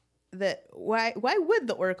that why would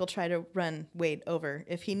the Oracle try to run Wade over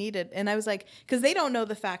if he needed? And I was like, because they don't know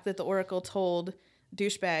the fact that the Oracle told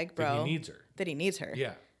douchebag bro That he needs her. that he needs her.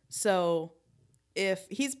 Yeah. So if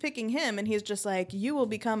he's picking him and he's just like, you will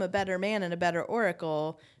become a better man and a better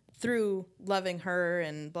oracle through loving her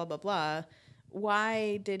and blah, blah, blah,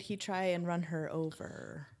 why did he try and run her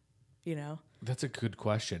over? You know? That's a good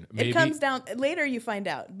question. Maybe It comes down later, you find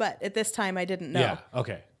out, but at this time I didn't know. Yeah.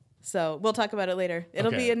 Okay. So we'll talk about it later. It'll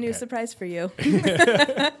Okay, be a new okay. surprise for you.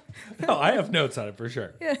 No, I have notes on it for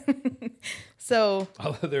sure. So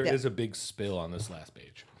Although there Yeah. is a big spill on this last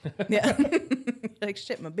page. yeah, like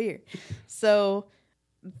shit, my beer. So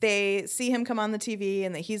they see him come on the TV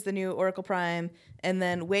and that he's the new Oracle Prime, and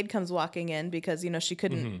then Wade comes walking in because she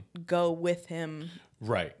couldn't go with him.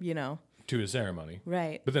 Right. To a ceremony.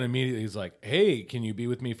 Right. But then immediately he's like, "Hey, can you be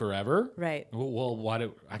with me forever?" Right. Well, why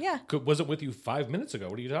do I Yeah. wasn't with you 5 minutes ago?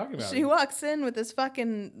 What are you talking about? She walks in with this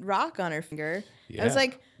fucking rock on her finger. I was Yeah.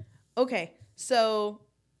 like, okay, so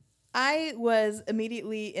I was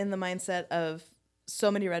immediately in the mindset of so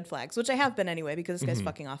many red flags, which I have been anyway because this guy's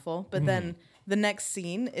fucking awful. But then the next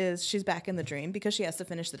scene is she's back in the dream because she has to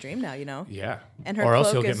finish the dream now, Yeah. And her or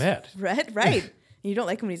else cloak he'll is get mad. red, right? You don't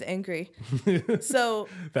like him when he's angry. So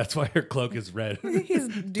That's why her cloak is red. he's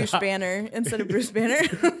Douche Banner instead of Bruce Banner.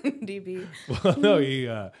 DB. Well, no,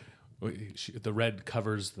 the red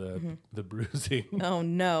covers the bruising. Oh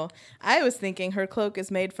no. I was thinking her cloak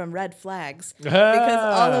is made from red flags because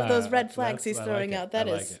all of those red flags he's I throwing like it. out, that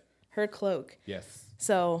I is like it. her cloak. Yes.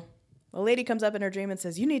 So a lady comes up in her dream and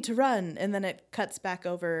says, "You need to run." And then it cuts back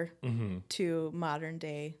over to modern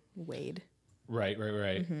day Wade. Right.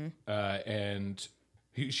 Mm-hmm. And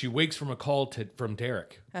she wakes from a call from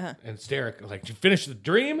Derek. And it's Derek, like, "You finished the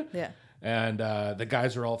dream?" Yeah. And the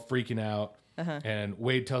guys are all freaking out. And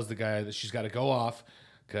Wade tells the guy that she's got to go off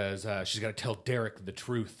because she's got to tell Derek the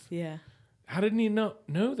truth. Yeah. How didn't he know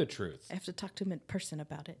the truth? I have to talk to him in person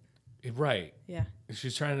about it. Right. Yeah.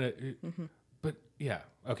 She's trying to... But, yeah.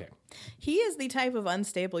 Okay. He is the type of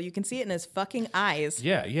unstable. You can see it in his fucking eyes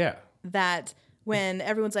Yeah. that when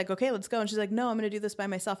everyone's like, "Okay, let's go." And she's like, "No, I'm going to do this by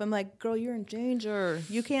myself." I'm like, "Girl, you're in danger.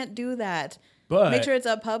 You can't do that. But Make sure it's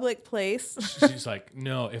a public place." she's like,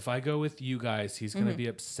 "No, if I go with you guys, he's going to be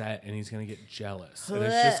upset and he's going to get jealous. And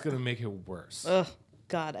it's just going to make it worse." Ugh,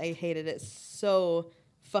 God, I hated it so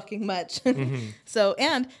fucking much. So,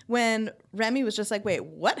 and when Remy was just like, "Wait,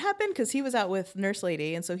 what happened?" Because he was out with Nurse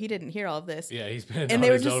Lady, and so he didn't hear all of this. Yeah, he's been And on they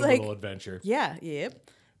were his just own like- little adventure. Yeah, yep.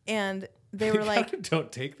 And they were like,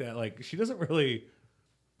 Don't take that. Like, she doesn't really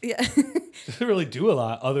yeah, do a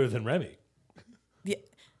lot other than Remy. yeah,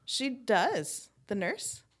 she does. The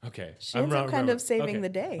nurse. Okay. She ends up kind of saving the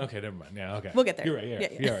day. Okay, never mind. Yeah, okay. We'll get there. You're right. Yeah.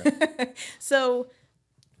 Yeah. You're right. So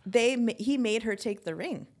he made her take the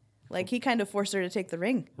ring. Like, he kind of forced her to take the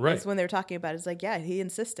ring. Right. That's when they were talking about it. It's like, yeah, he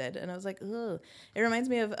insisted. And I was like, ugh. It reminds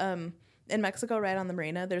me of in Mexico, right on the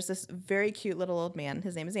marina, there's this very cute little old man.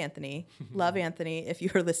 His name is Anthony. Love Anthony. If you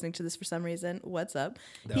are listening to this for some reason, what's up?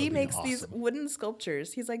 That He would be makes these awesome. wooden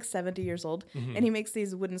sculptures. He's like 70 years old. And he makes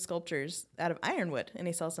these wooden sculptures out of ironwood. And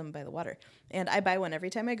he sells them by the water. And I buy one every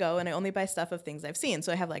time I go. And I only buy stuff of things I've seen.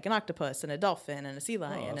 So I have like an octopus and a dolphin and a sea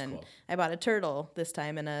lion. that's And cool. I bought a turtle this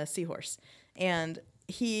time and a seahorse. And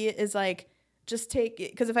he is like, "Just take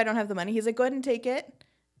it." Because if I don't have the money, he's like, "Go ahead and take it.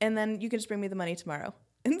 And then you can just bring me the money tomorrow."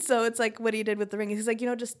 And so it's like what he did with the ring. He's like,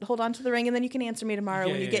 "Just hold on to the ring and then you can answer me tomorrow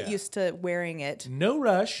Yeah, when you yeah, get yeah. used to wearing it." No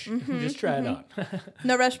rush. Just try it on.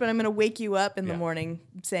 No rush, but I'm going to wake you up in the Yeah. morning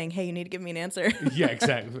saying, "Hey, you need to give me an answer." Yeah,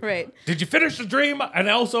 exactly. Right. Did you finish the dream? And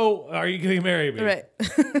also, are you going to marry me? Right.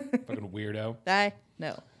 Fucking weirdo. I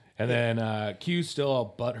know. And then Q's still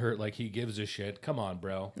all butthurt, like he gives a shit. Come on,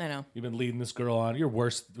 bro. I know. You've been leading this girl on. You're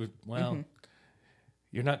worse. Well,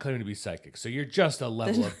 you're not claiming to be psychic, so you're just a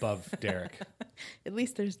level above Derek. At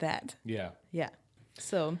least there's that. Yeah. Yeah.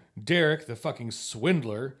 So, Derek, the fucking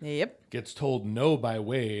swindler, yep. gets told no by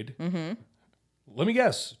Wade. Let me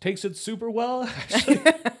guess. Takes it super well. Actually,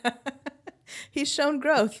 He's shown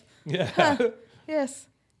growth. yeah. Yes.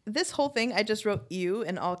 This whole thing, I just wrote "you"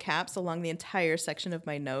 in all caps along the entire section of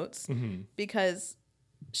my notes because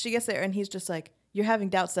she gets there and he's just like, "You're having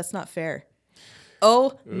doubts. That's not fair."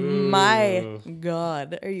 Oh my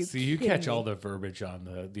God. Are you See, you kidding catch me? all the verbiage on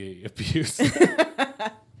the abuse.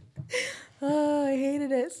 Oh, I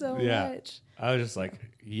hated it so Yeah. much. I was just like,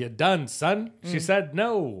 "You done, son?" She said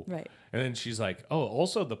no. Right. And then she's like, "Oh,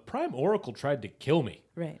 also the Prime Oracle tried to kill me."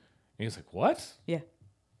 Right. And he's like, "What?" Yeah.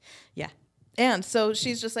 Yeah. And so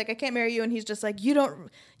she's just like, "I can't marry you." And he's just like,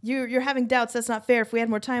 you're having doubts. That's not fair. If we had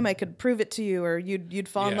more time, I could prove it to you, or you'd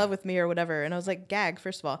fall in Yeah. love with me or whatever. And I was like, gag,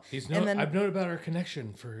 first of all. I've known about our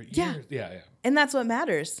connection for years. Yeah. Yeah. And that's what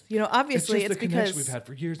matters. Obviously It's just the because connection we've had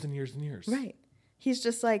for years and years and years. right. He's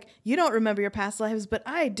just like, "You don't remember your past lives, but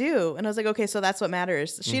I do." And I was like, "Okay, so that's what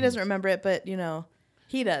matters." She doesn't remember it, but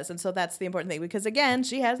He does. And so that's the important thing because, again,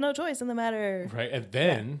 she has no choice in the matter. Right. And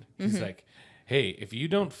then he's like, hey, if you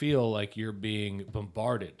don't feel like you're being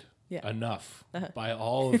bombarded enough by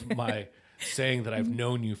all of my saying that I've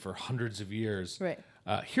known you for hundreds of years, Right.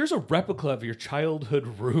 Here's a replica of your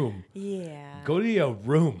childhood room. Yeah. Go to your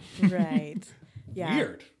room. Right. Yeah.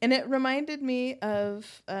 Weird. And it reminded me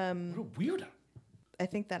of... What a weirdo. I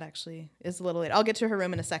think that actually is a little late. I'll get to her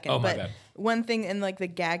room in a second. Oh, my but bad. one thing in like the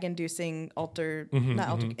gag-inducing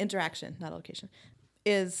interaction, not altercation,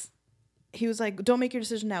 is he was like, "Don't make your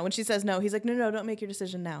decision now." When she says no, he's like, "No, don't make your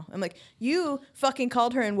decision now." I'm like, "You fucking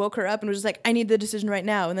called her and woke her up and was just like, I need the decision right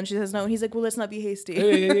now." And then she says no, and he's like, "Well, let's not be hasty."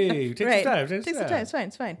 Hey, take right. some time. Take some time.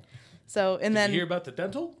 It's fine. So and Did then you hear about the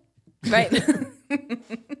dental? right.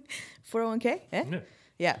 401k.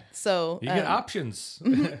 Yeah. So You get options.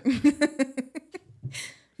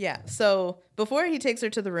 yeah. So before he takes her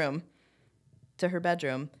to the room, to her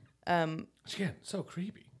bedroom, Again, so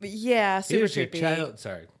creepy. yeah, super Here's creepy. your child.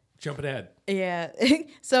 Sorry, jumping ahead. Yeah.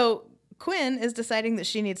 So Quinn is deciding that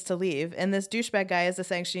she needs to leave, and this douchebag guy is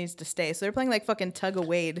deciding she needs to stay. So they're playing like fucking tug of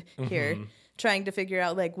Wade here, trying to figure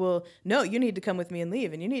out like, well, no, you need to come with me and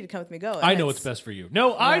leave, and you need to come with me go. And I know what's best for you.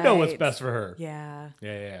 No, I know what's Right. best for her. Yeah.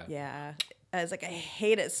 Yeah. Yeah. I was like, I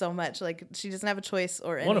hate it so much. Like she doesn't have a choice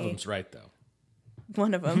or any. One of them's right though.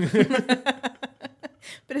 One of them.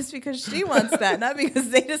 But it's because she wants that, not because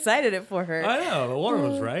they decided it for her. I know, but one of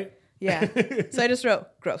them's right. Yeah. So I just wrote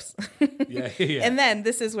gross. Yeah. And then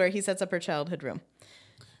this is where he sets up her childhood room.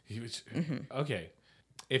 He was, okay.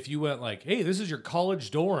 If you went like, "Hey, this is your college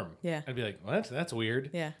dorm," Yeah. I'd be like, "Well, that's weird."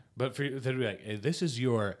 Yeah. But for they'd be like, hey, "This is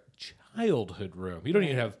your childhood room. You don't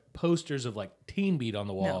even have posters of like Teen Beat on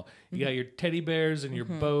the wall. You got your teddy bears and your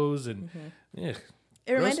bows and ugh,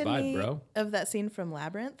 It gross reminded vibe, me bro. of that scene from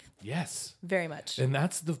Labyrinth. Yes. Very much. And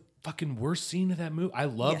that's the fucking worst scene of that movie. I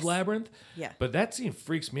love Yes. Labyrinth. Yeah. But that scene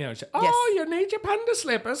freaks me out. She's like, Yes. oh, you need your panda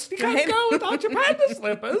slippers. You can't Right? go without your panda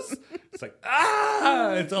slippers. It's like,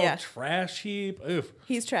 it's all Yeah. trash heap. Oof.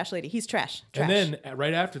 He's trash lady. He's trash. Trash. And then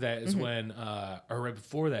right after that is when, or right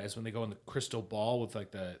before that is when they go in the crystal ball with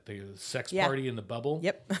like the sex Yeah. party in the bubble.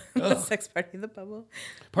 Yep. The sex party in the bubble.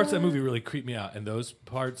 Parts of that movie really creep me out, and those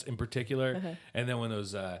parts in particular. And then when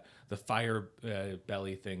those the fire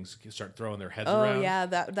belly things start throwing their heads Oh around. yeah,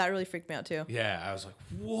 that really freaked me out too. Yeah, I was like,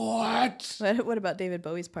 what? What about David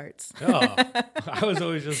Bowie's parts? Oh, I was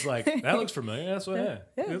always just like, that looks familiar. That's what.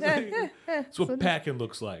 That's what packing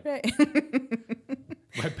looks like. Right.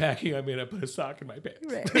 By packing, I mean I put a sock in my pants.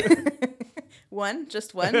 Right.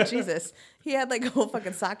 Just one. Jesus, he had like a whole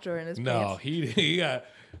fucking sock drawer in his No, pants. he got.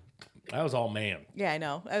 That was all man. Yeah, I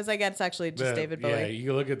know. I was like, that's actually just David Bowie. Yeah,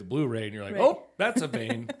 you look at the Blu-ray and you're like, Right. oh, that's a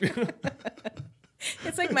vein.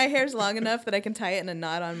 It's like my hair's long enough that I can tie it in a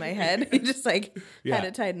knot on my head. He just like Yeah. had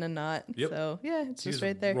it tied in a knot. Yep. So yeah, it's He just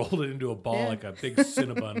right there. rolled it into a ball Yeah. like a big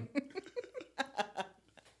Cinnabon.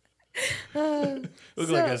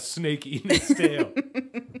 Looked like a snake eating its tail.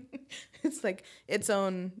 It's like its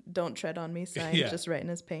own "Don't tread on me" sign, Yeah. just right in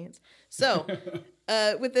his pants. So,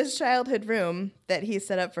 with this childhood room that he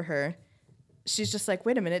set up for her, she's just like,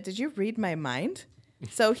 "Wait a minute, did you read my mind?"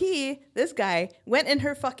 So this guy, went in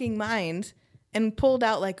her fucking mind and pulled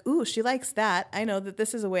out like, "Ooh, she likes that. I know that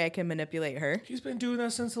this is a way I can manipulate her." He's been doing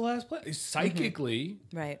that since the last play. Psychically,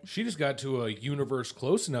 Right. she just got to a universe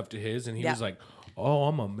close enough to his, and he Yeah. was like, "Oh,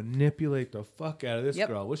 I'm gonna manipulate the fuck out of this Yep.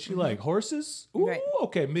 girl. What's she like? Horses? Ooh, Right.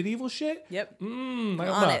 okay, medieval shit. Yep. I'm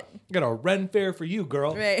On it. got a Ren fair for you,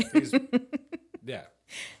 girl. Right. Yeah.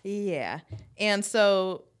 Yeah. And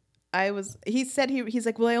so he said he's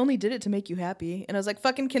like, "Well, I only did it to make you happy." And I was like,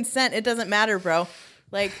 "Fucking consent. It doesn't matter, bro."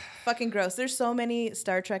 Like, fucking gross. There's so many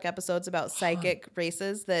Star Trek episodes about psychic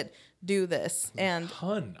races that do this. And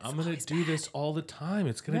Hun, I'm gonna do this all the time.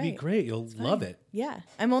 It's gonna be Right. great. You'll love it. yeah,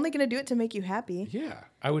 I'm only going to do it to make you happy. Yeah.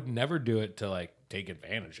 I would never do it to like take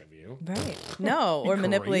advantage of you. Right. No, or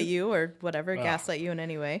manipulate crazy? you or whatever, gaslight you in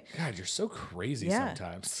any way. God, you're so crazy Yeah.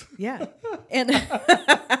 sometimes. Yeah. And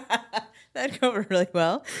that'd go over really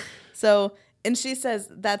well. So, and she says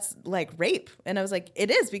that's like rape. And I was like, it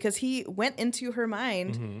is, because he went into her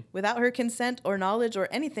mind without her consent or knowledge or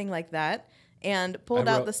anything like that and pulled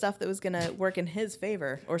I out wrote- the stuff that was going to work in his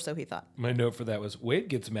favor, or so he thought. My note for that was Wade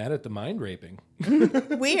gets mad at the mind raping.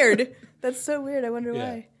 Weird. That's so weird. I wonder Yeah.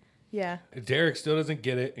 why. Yeah. Derek still doesn't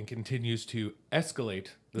get it and continues to escalate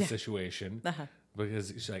the Yeah. situation Uh-huh. because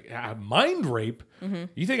she's like, mind rape?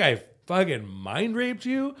 You think I fucking mind raped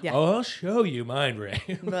you? Yeah. Oh, I'll show you mind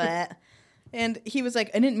rape. Blah. And he was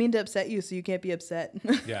like, I didn't mean to upset you, so you can't be upset.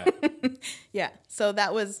 Yeah. Yeah. So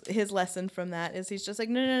that was his lesson from that, is he's just like,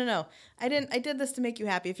 no. I did this to make you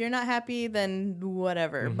happy. If you're not happy, then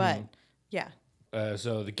whatever. But yeah,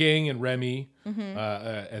 so the gang and Remy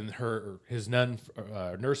and his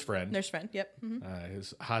nurse friend, Yep. Mm-hmm.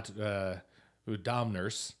 his hot dom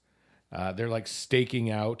nurse, they're like staking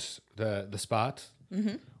out the spot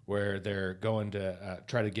where they're going to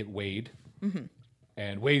try to get Wade.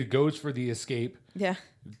 And Wade goes for the escape. Yeah.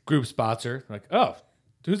 Group spots her. Like, oh,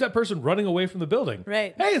 who's that person running away from the building?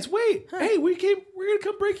 Right. Hey, it's Wade. Huh. Hey, we're gonna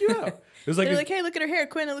come break you out. It was like they're like, hey, look at her hair,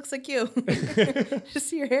 Quinn. It looks like you. Just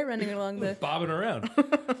see your hair running along the bobbing around.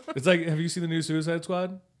 It's like, have you seen the new Suicide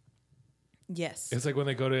Squad? Yes. It's like when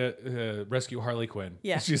they go to rescue Harley Quinn.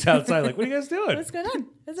 Yeah. She's outside. Like, what are you guys doing? What's going on?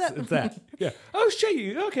 What's up? It's that. Yeah. Oh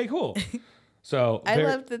shit. Okay. Cool. So I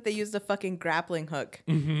loved that they used a fucking grappling hook.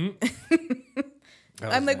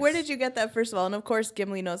 I'm like, where did you get that, first of all? And of course,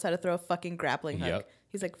 Gimli knows how to throw a fucking grappling hook. Yep.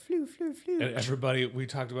 He's like, flew. And everybody, we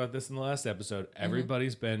talked about this in the last episode.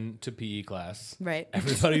 Everybody's been to PE class. Right.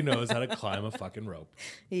 Everybody knows how to climb a fucking rope.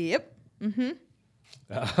 Yep.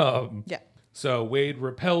 Yeah. So Wade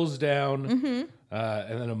rappels down, and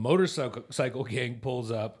then a motorcycle gang pulls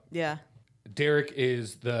up. Yeah. Derek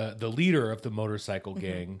is the leader of the motorcycle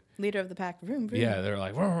gang. Leader of the pack. Vroom, vroom. Yeah, they're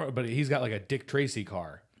like, but he's got like a Dick Tracy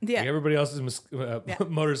car. Yeah. Like everybody else is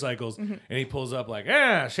motorcycles, and he pulls up like,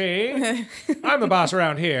 see, I'm the boss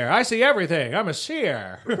around here. I see everything. I'm a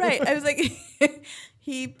seer. Right. I was like,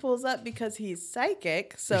 he pulls up because he's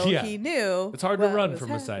psychic, so he knew. It's hard to run from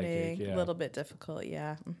a psychic. A little bit difficult,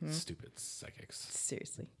 yeah. Stupid psychics.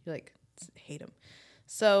 Seriously. You like hate him.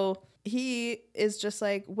 So he is just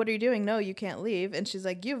like, what are you doing? No, you can't leave. And she's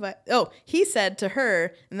like, he said to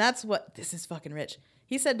her, and this is fucking rich.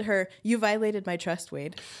 He said to her, you violated my trust,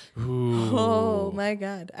 Wade. Ooh. Oh, my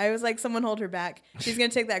God. I was like, someone hold her back. She's going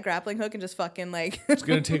to take that grappling hook and just fucking like. It's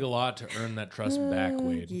going to take a lot to earn that trust back,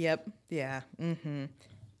 Wade. Yep. Yeah. I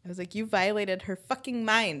was like, you violated her fucking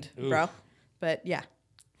mind, bro. But yeah.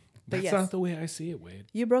 But that's not the way I see it, Wade.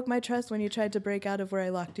 You broke my trust when you tried to break out of where I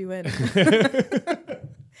locked you in.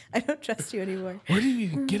 I don't trust you anymore. Where did you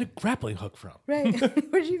even get a grappling hook from? Right.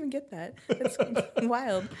 Where did you even get that? It's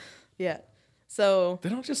wild. Yeah. So they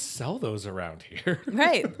don't just sell those around here.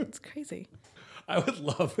 Right. It's crazy. I would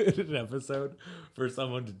love it in an episode for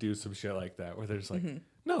someone to do some shit like that where they're just like,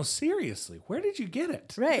 no, seriously, where did you get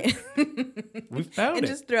it? Right. We found it. And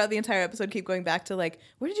just throughout the entire episode keep going back to like,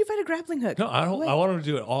 where did you find a grappling hook? No, I don't. I want them to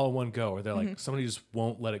do it all in one go where they're like, somebody just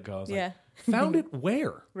won't let it go. I was like, found it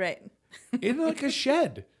where? Right. In like a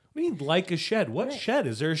shed. What do you mean like a shed? What shed?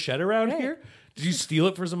 Is there a shed around here? Did you steal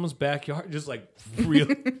it from someone's backyard? Just like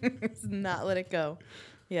really? Not let it go.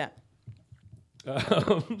 Yeah.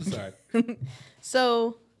 Sorry.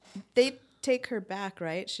 So they take her back,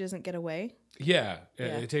 right? She doesn't get away. Yeah.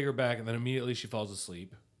 They take her back, and then immediately she falls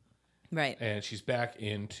asleep. Right. And she's back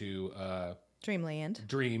into Dreamland.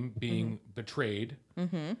 Dream being betrayed.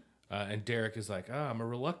 And Derek is like, I'm a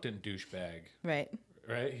reluctant douchebag. Right.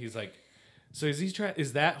 Right? He's like, so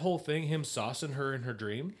is that whole thing him saucing her in her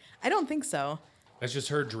dream? I don't think so. That's just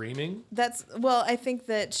her dreaming? I think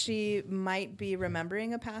that she might be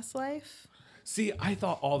remembering a past life. See, I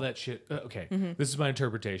thought all that shit. Okay, this is my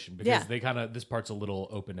interpretation because this part's a little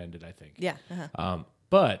open-ended, I think. Yeah.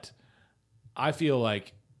 But I feel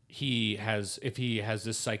like if he has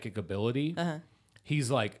this psychic ability,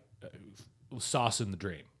 he's like saucing the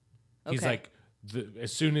dream. Okay. He's like,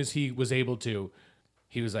 as soon as he was able to,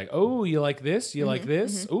 he was like, oh, you like this? You like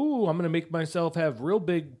this? Ooh, I'm going to make myself have real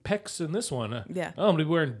big pecs in this one. Yeah. Oh, I'm going to be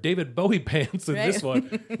wearing David Bowie pants in this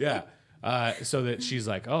one. Yeah. So that she's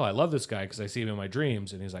like, oh, I love this guy because I see him in my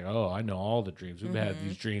dreams. And he's like, oh, I know all the dreams. We've had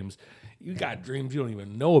these dreams. You got dreams you don't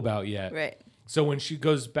even know about yet. Right. So when she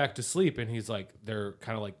goes back to sleep and he's like, they're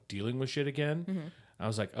kind of like dealing with shit again. I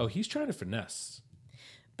was like, oh, he's trying to finesse.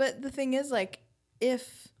 But the thing is, like,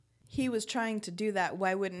 if he was trying to do that,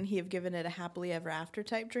 why wouldn't he have given it a happily ever after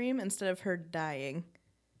type dream instead of her dying?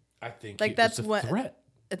 I think like that's it's a what threat.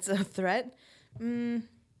 It's a threat. No,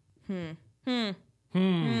 I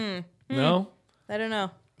don't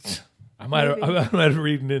know. I might have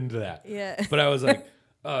reading into that. Yeah, but I was like,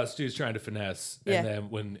 oh, Stu's trying to finesse, and Yeah. then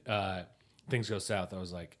when things go south, I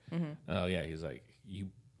was like, oh yeah, he's like, you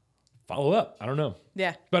follow up. I don't know.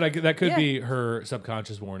 Yeah, but that could be her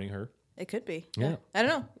subconscious warning her. It could be. Yeah. I don't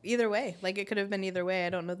know. Either way. Like, it could have been either way.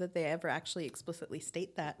 I don't know that they ever actually explicitly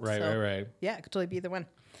state that. Right. Yeah, it could totally be either one.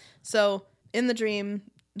 So, in the dream,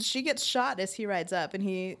 she gets shot as he rides up, and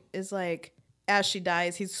he is like, as she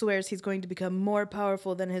dies, he swears he's going to become more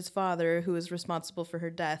powerful than his father, who is responsible for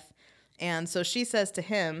her death. And so she says to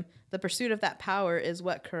him, the pursuit of that power is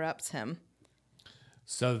what corrupts him.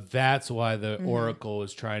 So that's why the Oracle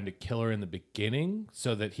was trying to kill her in the beginning,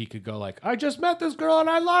 so that he could go like, I just met this girl and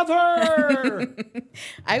I love her.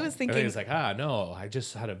 I was And thinking, then he's like, no, I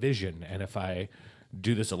just had a vision. And if I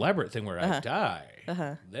do this elaborate thing where I die,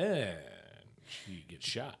 then she gets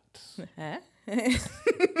shot. huh?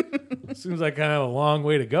 Seems like kind of a long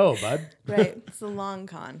way to go, bud. Right. It's a long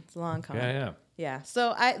con. Yeah. Yeah.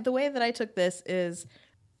 So the way that I took this is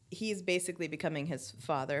he's basically becoming his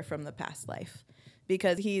father from the past life,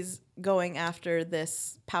 because he's going after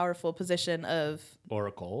this powerful position of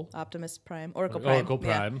Oracle. Optimus Prime, Oracle Prime. Oracle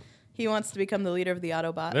Prime. Yeah. He wants to become the leader of the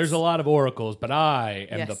Autobots. There's a lot of oracles, but I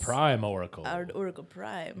am the Yes. Prime Oracle. Our Oracle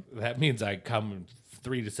Prime. That means I come in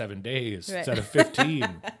 3 to 7 days Right. instead of 15.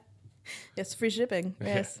 Yes, free shipping.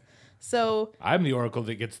 Yes. So I'm the Oracle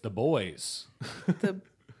that gets the boys. the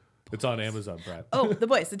It's on Amazon Prime. Oh, The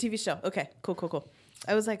Boys, the TV show. Okay, cool.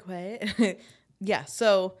 I was like, what? Yeah,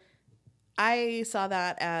 so I saw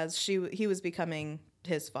that as he was becoming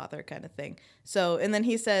his father kind of thing. So, and then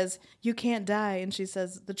he says, you can't die. And she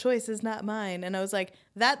says, the choice is not mine. And I was like,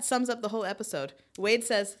 that sums up the whole episode. Wade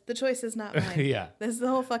says, the choice is not mine. Yeah. This is the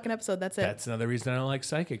whole fucking episode. That's it. That's another reason I don't like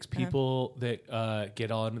psychics. People that get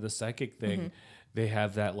all into the psychic thing, they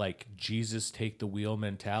have that like Jesus take the wheel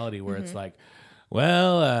mentality where it's like,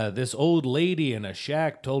 well, this old lady in a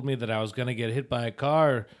shack told me that I was going to get hit by a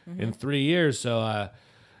car in 3 years. So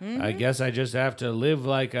I guess I just have to live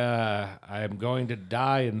like I'm going to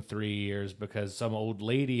die in 3 years because some old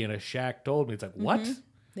lady in a shack told me. It's like, what?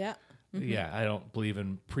 Yeah. Yeah, I don't believe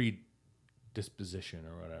in predisposition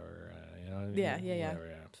or whatever. Yeah. Whatever,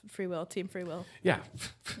 Free will, team free will. yeah.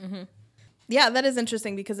 Yeah, that is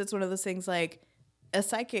interesting because it's one of those things like a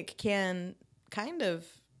psychic can kind of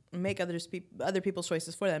make other people's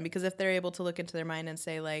choices for them, because if they're able to look into their mind and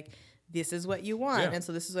say like, this is what you want, Yeah. and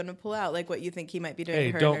so this is what I'm gonna pull out, like what you think he might be doing Hey,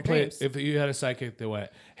 to her in don't her play. dreams. If you had a psychic that went,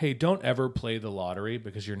 hey, don't ever play the lottery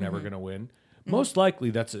because you're never going to win. Most likely,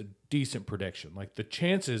 that's a decent prediction. Like the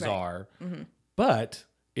chances Right. are, but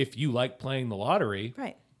if you like playing the lottery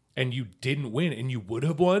Right. and you didn't win and you would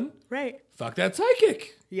have won, Right. fuck that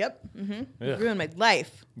psychic. Yep. Yeah. Ruined my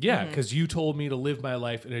life. Yeah, because you told me to live my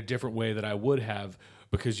life in a different way that I would have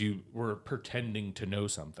because you were pretending to know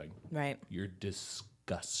something. Right. You're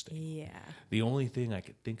disgusting. Yeah. The only thing I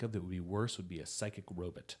could think of that would be worse would be a psychic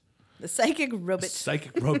robot. The psychic robot.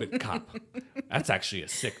 Psychic robot cop. That's actually a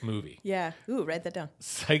sick movie. Yeah. Ooh, write that down.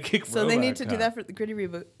 Psychic So robot they need to cop. do that for the Gritty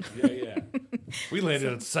reboot. Yeah. We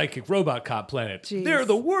landed on Psychic Robot Cop planet. Jeez. They're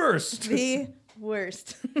the worst. The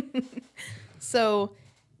worst. So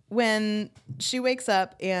when she wakes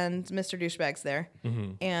up and Mr. Douchebag's there,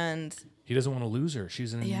 and He doesn't want to lose her.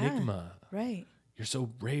 She's an Yeah. enigma. right. You're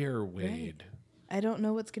so rare, Wade. I don't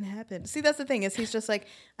know what's going to happen. See, that's the thing is he's just like,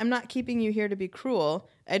 I'm not keeping you here to be cruel.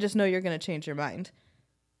 I just know you're going to change your mind.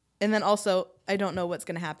 And then also, I don't know what's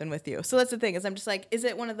going to happen with you. So that's the thing is I'm just like, is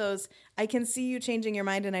it one of those, I can see you changing your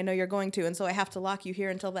mind and I know you're going to, and so I have to lock you here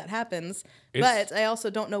until that happens. But I also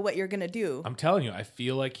don't know what you're going to do. I'm telling you, I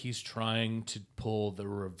feel like he's trying to pull the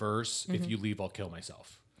reverse. If you leave, I'll kill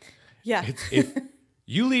myself. Yeah. If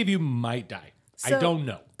you leave, you might die. I So- don't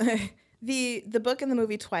know. The book and the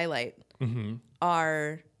movie Twilight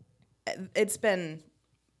are, it's been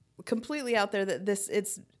completely out there that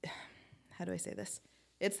it's, how do I say this?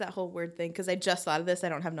 It's that whole word thing, because I just thought of this. I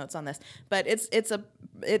don't have notes on this, but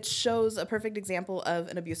it shows a perfect example of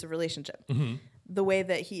an abusive relationship. The way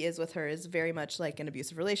that he is with her is very much like an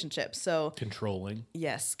abusive relationship. So Controlling.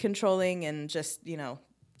 yes, controlling and just,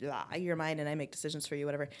 you're mine and I make decisions for you,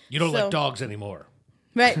 whatever. You don't So- like dogs anymore.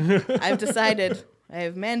 Right. I've decided. I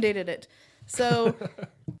have mandated it. So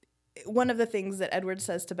one of the things that Edward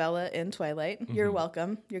says to Bella in Twilight, you're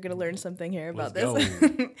welcome. You're going to learn something here about Let's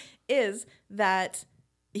this, is that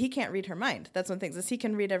he can't read her mind. That's one of the things is he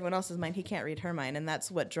can read everyone else's mind. He can't read her mind. And that's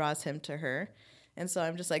what draws him to her. And so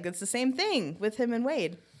I'm just like, it's the same thing with him and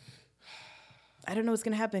Wade. I don't know what's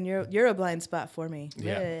going to happen. You're a blind spot for me.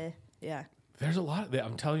 Yeah. Yeah. There's a lot of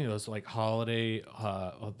I'm telling you, those like holiday,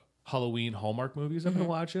 Halloween Hallmark movies I've been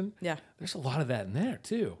watching. Yeah. There's a lot of that in there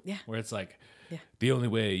too. Yeah. Where it's like, Yeah. the only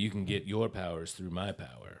way you can get your powers through my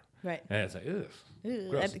power. Right. And it's like, ugh. Ooh,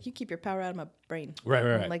 Gross. you keep your power out of my brain. Right.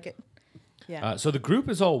 I don't like it. Yeah. So the group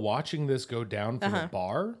is all watching this go down from the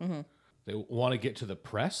bar. They want to get to the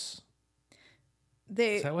press.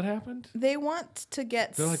 Is that what happened? They want to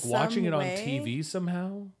get. They're like watching it on TV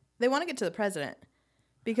somehow. They want to get to the president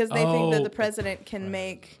because they think that Oh, the president can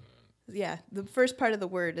make. Yeah, the first part of the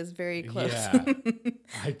word is very close. Yeah.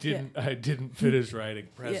 I didn't finish writing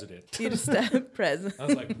president. You just president. I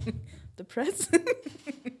was like, The president.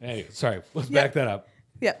 hey, sorry, let's back that up.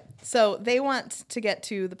 Yep. So they want to get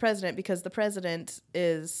to the president because the president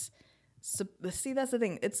is. See, that's the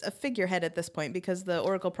thing. It's a figurehead at this point because the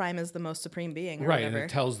Oracle Prime is the most supreme being. Or Right, whatever. and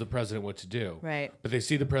it tells the president what to do. Right. But they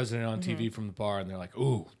see the president on TV from the bar, and they're like,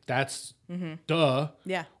 "Ooh, that's duh."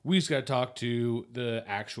 Yeah. We just got to talk to the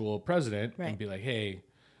actual president Right. and be like, "Hey,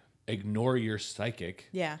 ignore your psychic."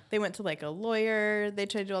 Yeah. They went to like a lawyer. They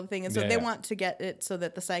tried to do all the thing. And so Yeah, they yeah. want to get it so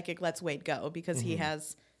that the psychic lets Wade go because he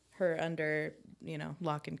has her under,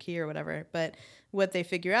 lock and key or whatever. But what they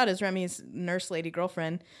figure out is Remy's nurse lady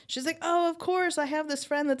girlfriend. She's like, oh, of course. I have this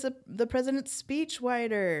friend that's the president's speech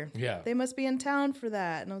writer. Yeah. They must be in town for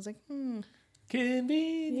that. And I was like,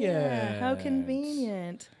 Convenient. yeah, how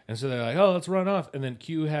convenient. And so they're like, "Oh, let's run off." And then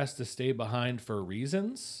Q has to stay behind for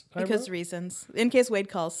reasons. I Because wrote. reasons. In case Wade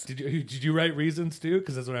calls. Did you write reasons too?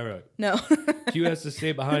 Because that's what I wrote. No. Q has to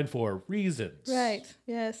stay behind for reasons. Right.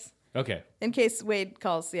 Yes. Okay. In case Wade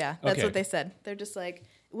calls. Yeah. That's Okay. what they said. They're just like,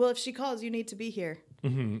 well, if she calls, you need to be here.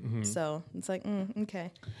 So it's like,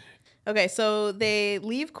 okay. Okay, so they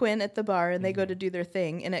leave Quinn at the bar and they go to do their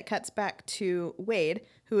thing, and it cuts back to Wade,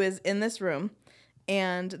 who is in this room,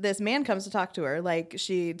 and this man comes to talk to her, like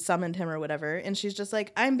she summoned him or whatever, and she's just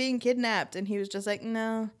like, I'm being kidnapped, and he was just like,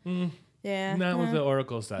 no, yeah, Not what the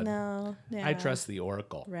Oracle said. no, yeah. I trust the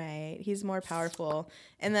Oracle. Right, he's more powerful.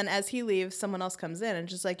 And then as he leaves, someone else comes in and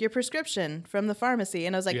just like, your prescription from the pharmacy,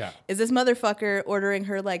 and I was like, Yeah. is this motherfucker ordering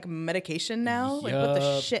her like medication now? Like what the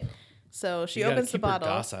Yup. shit? So she You gotta opens the keep her bottle.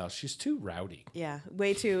 docile. She's too rowdy. Yeah,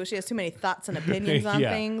 way too. She has too many thoughts and opinions on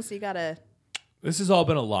Yeah. things. You gotta. This has all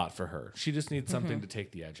been a lot for her. She just needs something to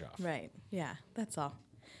take the edge off. Right. Yeah, that's all.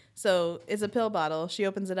 So it's a pill bottle. She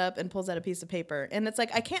opens it up and pulls out a piece of paper, and it's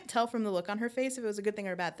like I can't tell from the look on her face if it was a good thing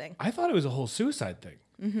or a bad thing. I thought it was a whole suicide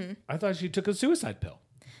thing. I thought she took a suicide pill.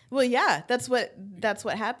 Well, yeah, that's what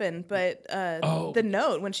happened. But the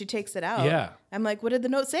note when she takes it out, Yeah. I'm like, what did the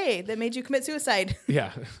note say that made you commit suicide?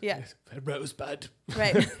 Yeah. Yeah. Rosebud.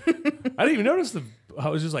 Right. I didn't even notice I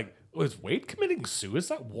was just like, was Wade committing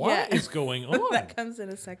suicide? What is Yeah. going on? That comes in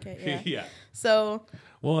a second. Yeah. Yeah. So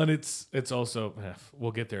Well, and it's also,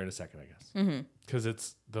 we'll get there in a second, I guess. Because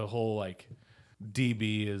it's the whole like,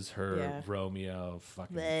 DB is her Yeah. Romeo.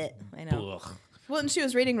 Fucking. bleh, I know. Ugh. Well, and she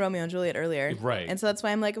was reading Romeo and Juliet earlier, Right. And so that's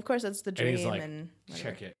why I'm like, of course, that's the And dream. he's like, and whatever.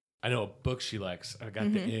 check it. I know a book she likes. I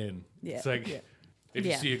got the in. Yeah, It's like, yeah. if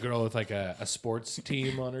you Yeah. see a girl with like a sports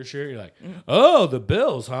team on her shirt, you're like, oh, the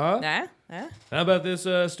Bills, huh? Nah. How about this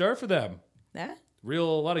start for them? A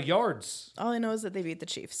lot of yards. All I know is that they beat the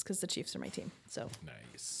Chiefs because the Chiefs are my team. So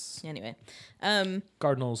Nice. anyway,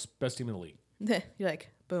 Cardinals, best team in the league. you're like,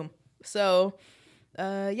 boom. So,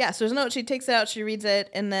 so there's a note. She takes it out, she reads it,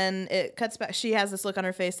 and then it cuts back. She has this look on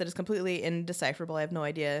her face that is completely indecipherable. I have no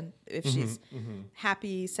idea if she's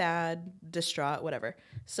happy, sad, distraught, whatever.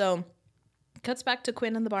 So, cuts back to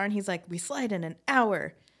Quinn in the bar, and he's like, we slide in an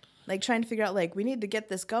hour. Like, trying to figure out, like, we need to get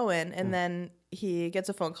this going. And then he gets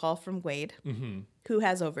a phone call from Wade, who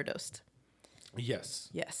has overdosed. Yes.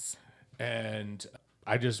 Yes. And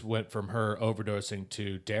I just went from her overdosing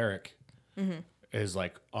to Derek is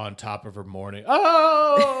like on top of her morning.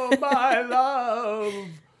 Oh, my love.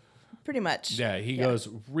 Pretty much. Yeah, he goes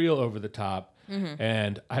real over the top.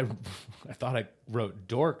 And I thought I wrote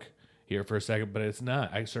dork here for a second, but it's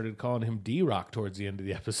not. I started calling him D-Rock towards the end of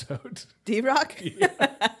the episode. D-Rock?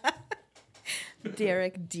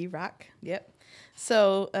 Derek D-Rock. Yep.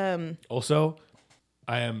 So, Also,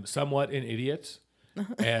 I am somewhat an idiot.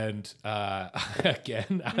 And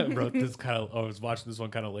again, I wrote this I was watching this one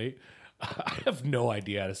kind of late. I have no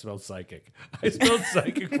idea how to spell psychic. I spelled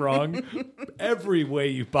psychic wrong every way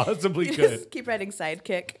you possibly you could. just keep writing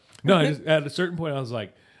sidekick. No, at a certain point, I was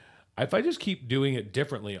like, if I just keep doing it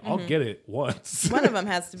differently, I'll get it once. One of them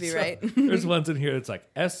has to be So, right. There's ones in here that's like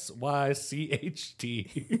SYCHT.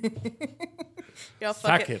 Y'all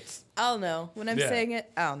fuck it. Sackets. I'll know. When I'm Yeah. saying it,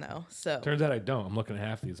 I'll know. So, Turns out I don't. I'm looking at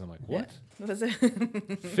half these. I'm like, what? what is it?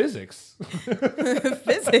 Physics?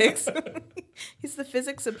 Physics. He's the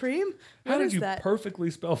physics supreme? How What did is you that? perfectly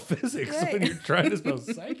spell physics when Right. you're trying to spell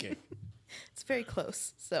psychic? It's very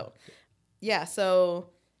close. So, yeah. So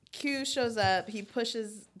Q shows up. He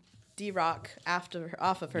pushes D-Rock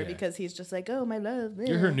off of her Yeah. because he's just like, oh, my love.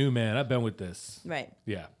 You're her new man. I've been with this. Right.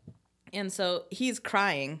 Yeah. And so he's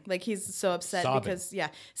crying. Like, he's so upset Sobbing. because, yeah.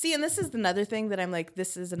 See, and this is another thing that I'm like,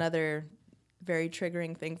 this is another very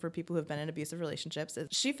triggering thing for people who have been in abusive relationships. Is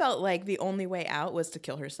she felt like the only way out was to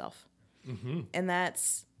kill herself. And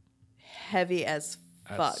that's heavy as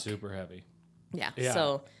That's fuck. super heavy. Yeah. Yeah.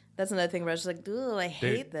 So that's another thing where I was just like, ooh, I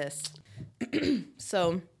hate this.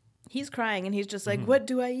 So he's crying and he's just like, what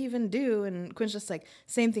do I even do? And Quinn's just like,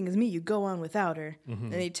 same thing as me. You go on without her.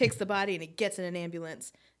 And he takes the body and he gets in an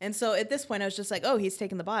ambulance. And so at this point, I was just like, oh, he's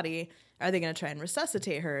taking the body. Are they going to try and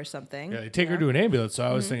resuscitate her or something? Yeah, they take her to an ambulance. So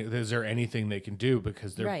I was thinking, is there anything they can do?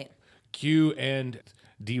 Because they're Right. Q and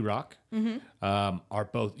D-Rock are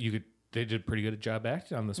both, they did a pretty good job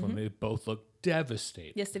acting on this one. They both look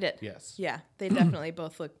devastated. Yes, they did. Yes. Yeah, they definitely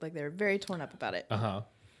both looked like they were very torn up about it.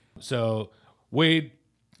 So Wade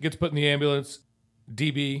gets put in the ambulance.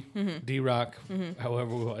 DB, D-Rock,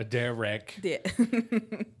 however, Derek, Yeah.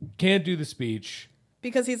 can't do the speech.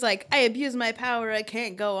 Because he's like, I abuse my power, I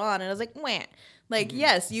can't go on. And I was like, wah. Like,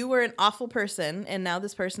 yes, you were an awful person, and now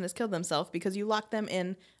this person has killed themselves because you locked them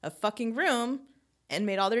in a fucking room and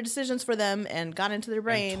made all their decisions for them and got into their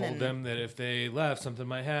brain. And told them that if they left, something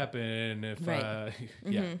might happen. If Right.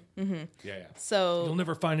 yeah. So You'll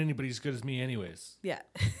never find anybody as good as me anyways. yeah.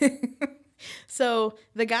 So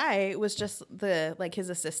the guy was just his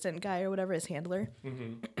assistant guy or whatever, his handler.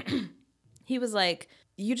 He was like,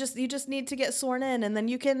 you just need to get sworn in, and then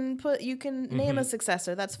you can name a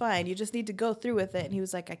successor. That's fine. You just need to go through with it. And he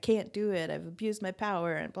was like, I can't do it. I've abused my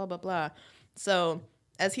power and blah, blah, blah. So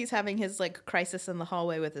as he's having his like crisis in the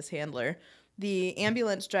hallway with his handler, the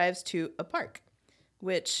ambulance drives to a park,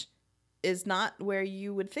 which is not where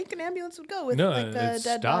you would think an ambulance would go with like a it dead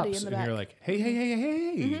stops, body in the and back. you're like,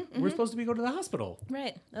 hey, we're supposed to be going to the hospital.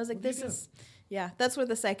 Right. I was like, that's where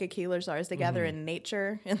the psychic healers are, is they gather in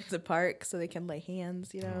nature in the park so they can lay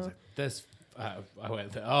hands, you I was know? like, this, I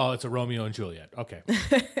went, oh, it's a Romeo and Juliet. Okay.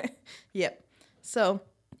 Yep. So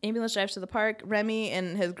ambulance drives to the park. Remy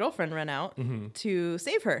and his girlfriend run out to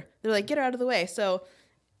save her. They're like, get her out of the way. So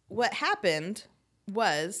what happened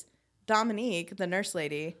was Dominique, the nurse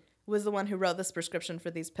lady, was the one who wrote this prescription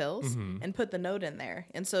for these pills and put the note in there.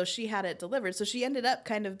 And so she had it delivered. So she ended up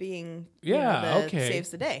kind of being saves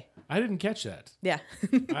the day. I didn't catch that. Yeah.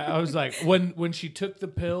 I was like, when she took the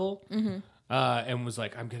pill and was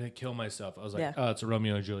like, I'm going to kill myself. I was like, oh, it's a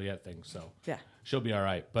Romeo and Juliet thing. So Yeah. she'll be all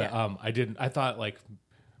right. But I didn't. I thought like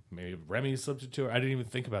maybe Remy slipped it to her. I didn't even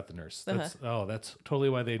think about the nurse. That's totally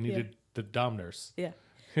why they needed the Dom nurse. Yeah.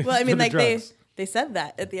 Well, I mean, For the like drugs. they said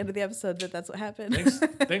that at the end of the episode that's what happened.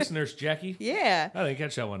 Thanks, Nurse Jackie. Yeah. I didn't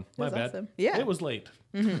catch that one. My was bad. awesome. Yeah. It was late.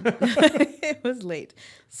 It was late.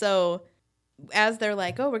 So as they're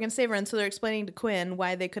like, oh, we're going to save her. And so they're explaining to Quinn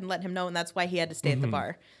why they couldn't let him know. And that's why he had to stay at the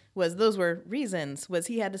bar. Those were reasons.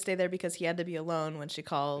 He had to stay there because he had to be alone when she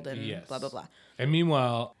called and blah, blah, blah. And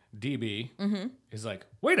meanwhile, DB is like,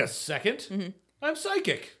 wait a 2nd. I'm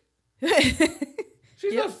psychic.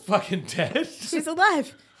 She's not fucking dead. She's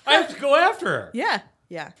alive. I have to go after her. Yeah.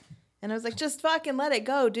 Yeah. And I was like, just fucking let it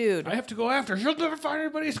go, dude. I have to go after her. She'll never find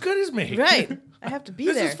anybody as good as me. Right. I have to be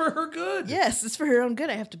there. This is for her good. Yes, it's for her own good.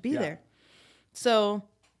 I have to be there. So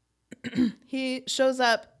he shows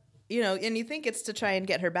up, and you think it's to try and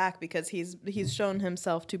get her back because he's shown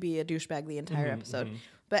himself to be a douchebag the entire episode.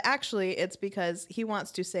 But actually, it's because he wants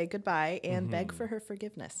to say goodbye and beg for her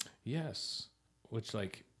forgiveness. Yes. Which,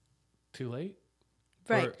 like, too late?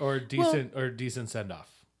 Right. Or decent send-off.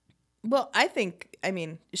 Well, I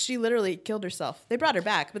mean, she literally killed herself. They brought her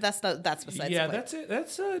back, but that's besides the point. Yeah, that's it.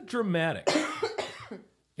 That's dramatic.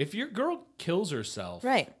 If your girl kills herself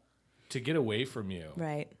Right. to get away from you.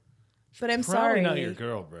 Right. But I'm Probably sorry. not your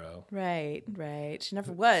girl, bro. Right. She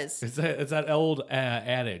never was. It's that old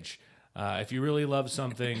adage. If you really love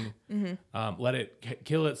something, let it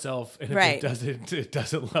kill itself, and if it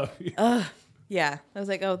doesn't love you. Yeah. I was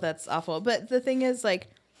like, oh, that's awful. But the thing is, like,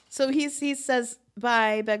 so he says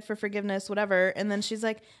bye, beg for forgiveness, whatever, and then she's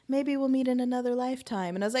like, maybe we'll meet in another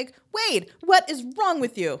lifetime. And I was like, Wade, what is wrong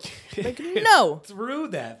with you? Like, no. Through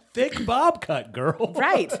that thick bob cut, girl.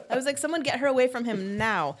 Right. I was like, someone get her away from him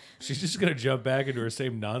now. She's just gonna jump back into her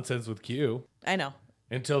same nonsense with Q. I know.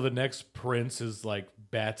 Until the next prince is like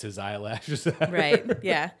bats his eyelashes at her. Right.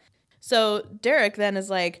 Yeah. So Derek then is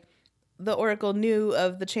like, the Oracle knew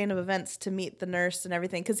of the chain of events to meet the nurse and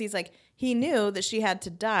everything. Because he's like, he knew that she had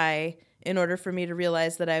to die in order for me to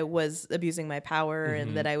realize that I was abusing my power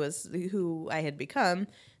and that I was who I had become.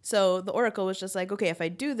 So the Oracle was just like, okay, if I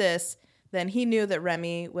do this, then he knew that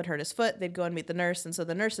Remy would hurt his foot. They'd go and meet the nurse. And so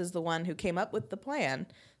the nurse is the one who came up with the plan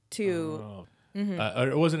to...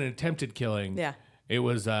 It wasn't an attempted killing. Yeah. It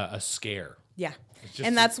was a scare. Yeah.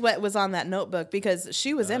 And that's what was on that notebook because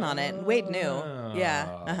she was in on it. Wade knew.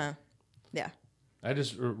 Yeah. Uh-huh. Yeah. I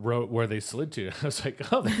just wrote where they slid to. I was like,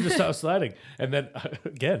 oh, they just stopped sliding. And then,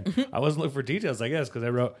 again, I wasn't looking for details, I guess, because I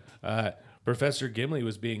wrote Professor Gimli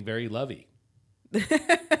was being very lovey.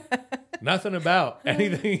 Nothing about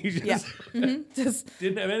anything. You just Just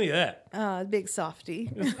didn't have any of that. big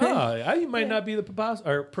softy. You might not be the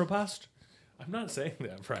proposter. I'm not saying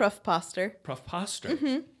that. Right. Prof Poster. Prof Poster.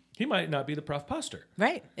 He might not be the Prof Poster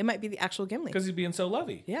Right. It might be the actual Gimli. because he's being so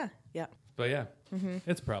lovey. Yeah. Yeah. But yeah,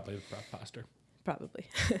 it's probably the Prof Poster. Probably.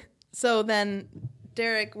 So then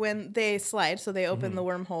Derek, when they slide, so they open the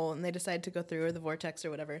wormhole and they decide to go through, or the vortex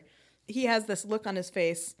or whatever, he has this look on his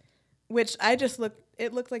face, which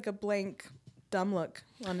it looked like a blank, dumb look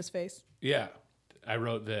on his face. Yeah. I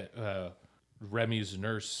wrote that Remy's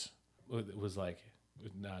nurse was like,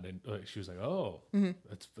 she was like, oh, I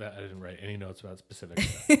didn't write any notes about specifics.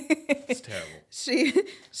 It's terrible. She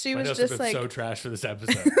My was notes just have been like so trash for this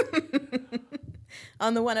episode.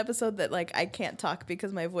 on the one episode that like I can't talk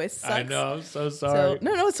because my voice sucks. I know. I'm so sorry. So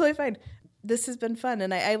no, it's totally fine. This has been fun,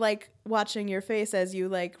 and I like watching your face as you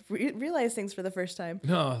like realize things for the first time.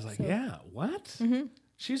 No, I was like, yeah, what?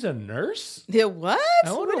 She's a nurse? Yeah, what?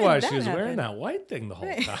 I wonder When why did she was that wearing happen? that white thing the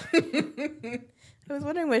whole time. I was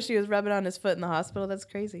wondering why she was rubbing on his foot in the hospital. That's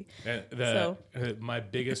crazy. My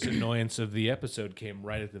biggest annoyance of the episode came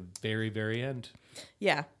right at the very, very end.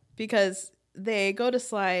 Yeah, because they go to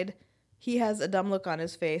slide. He has a dumb look on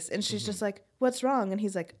his face, and she's just like, "What's wrong?" And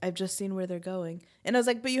he's like, "I've just seen where they're going." And I was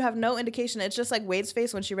like, "But you have no indication." It's just like Wade's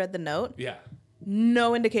face when she read the note. Yeah.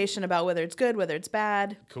 No indication about whether it's good, whether it's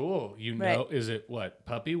bad. Cool. You know, Right. is it what?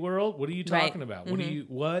 Puppy world? What are you Right. talking about?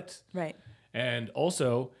 What? Right. And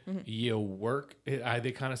also,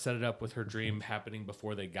 they kind of set it up with her dream happening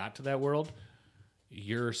before they got to that world.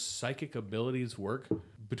 Your psychic abilities work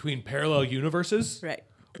between parallel universes? Right.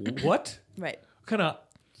 What? Right. What kind of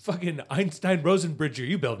fucking Einstein Rosenbridge are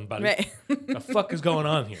you building, buddy? Right. The fuck is going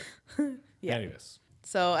on here? Yeah. Anyways.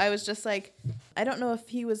 So I was just like, I don't know if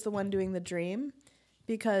he was the one doing the dream,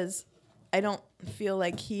 because I don't feel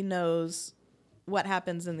like he knows what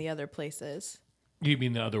happens in the other places. You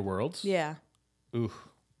mean the other worlds? Yeah. Ooh.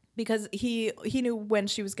 Because he knew when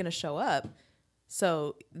she was going to show up.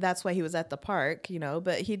 So that's why he was at the park,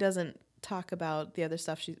 but he doesn't talk about the other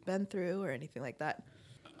stuff she's been through or anything like that.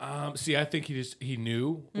 See, I think he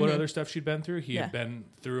knew what other stuff she'd been through. He had been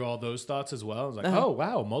through all those thoughts as well. I was like, oh,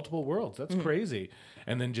 wow, multiple worlds. That's crazy.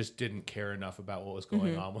 And then just didn't care enough about what was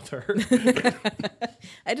going on with her.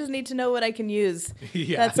 I just need to know what I can use.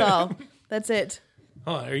 Yeah. That's all. That's it.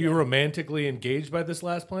 Are you romantically engaged by this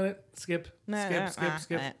last planet? Skip.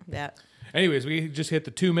 Yeah. Anyways, we just hit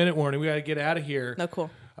the 2-minute warning. We got to get out of here. No, cool.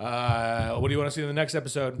 What do you want to see in the next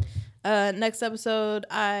episode? Next episode,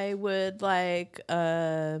 I would like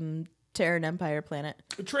Terran Empire planet.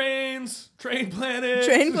 Train planet.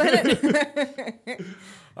 Train planet.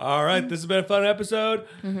 All right, this has been a fun episode.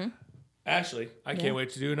 Ashley, I can't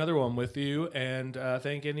wait to do another one with you, and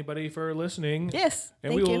thank anybody for listening. Yes.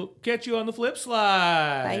 And thank we you. will catch you on the flip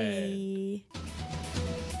slide. Bye.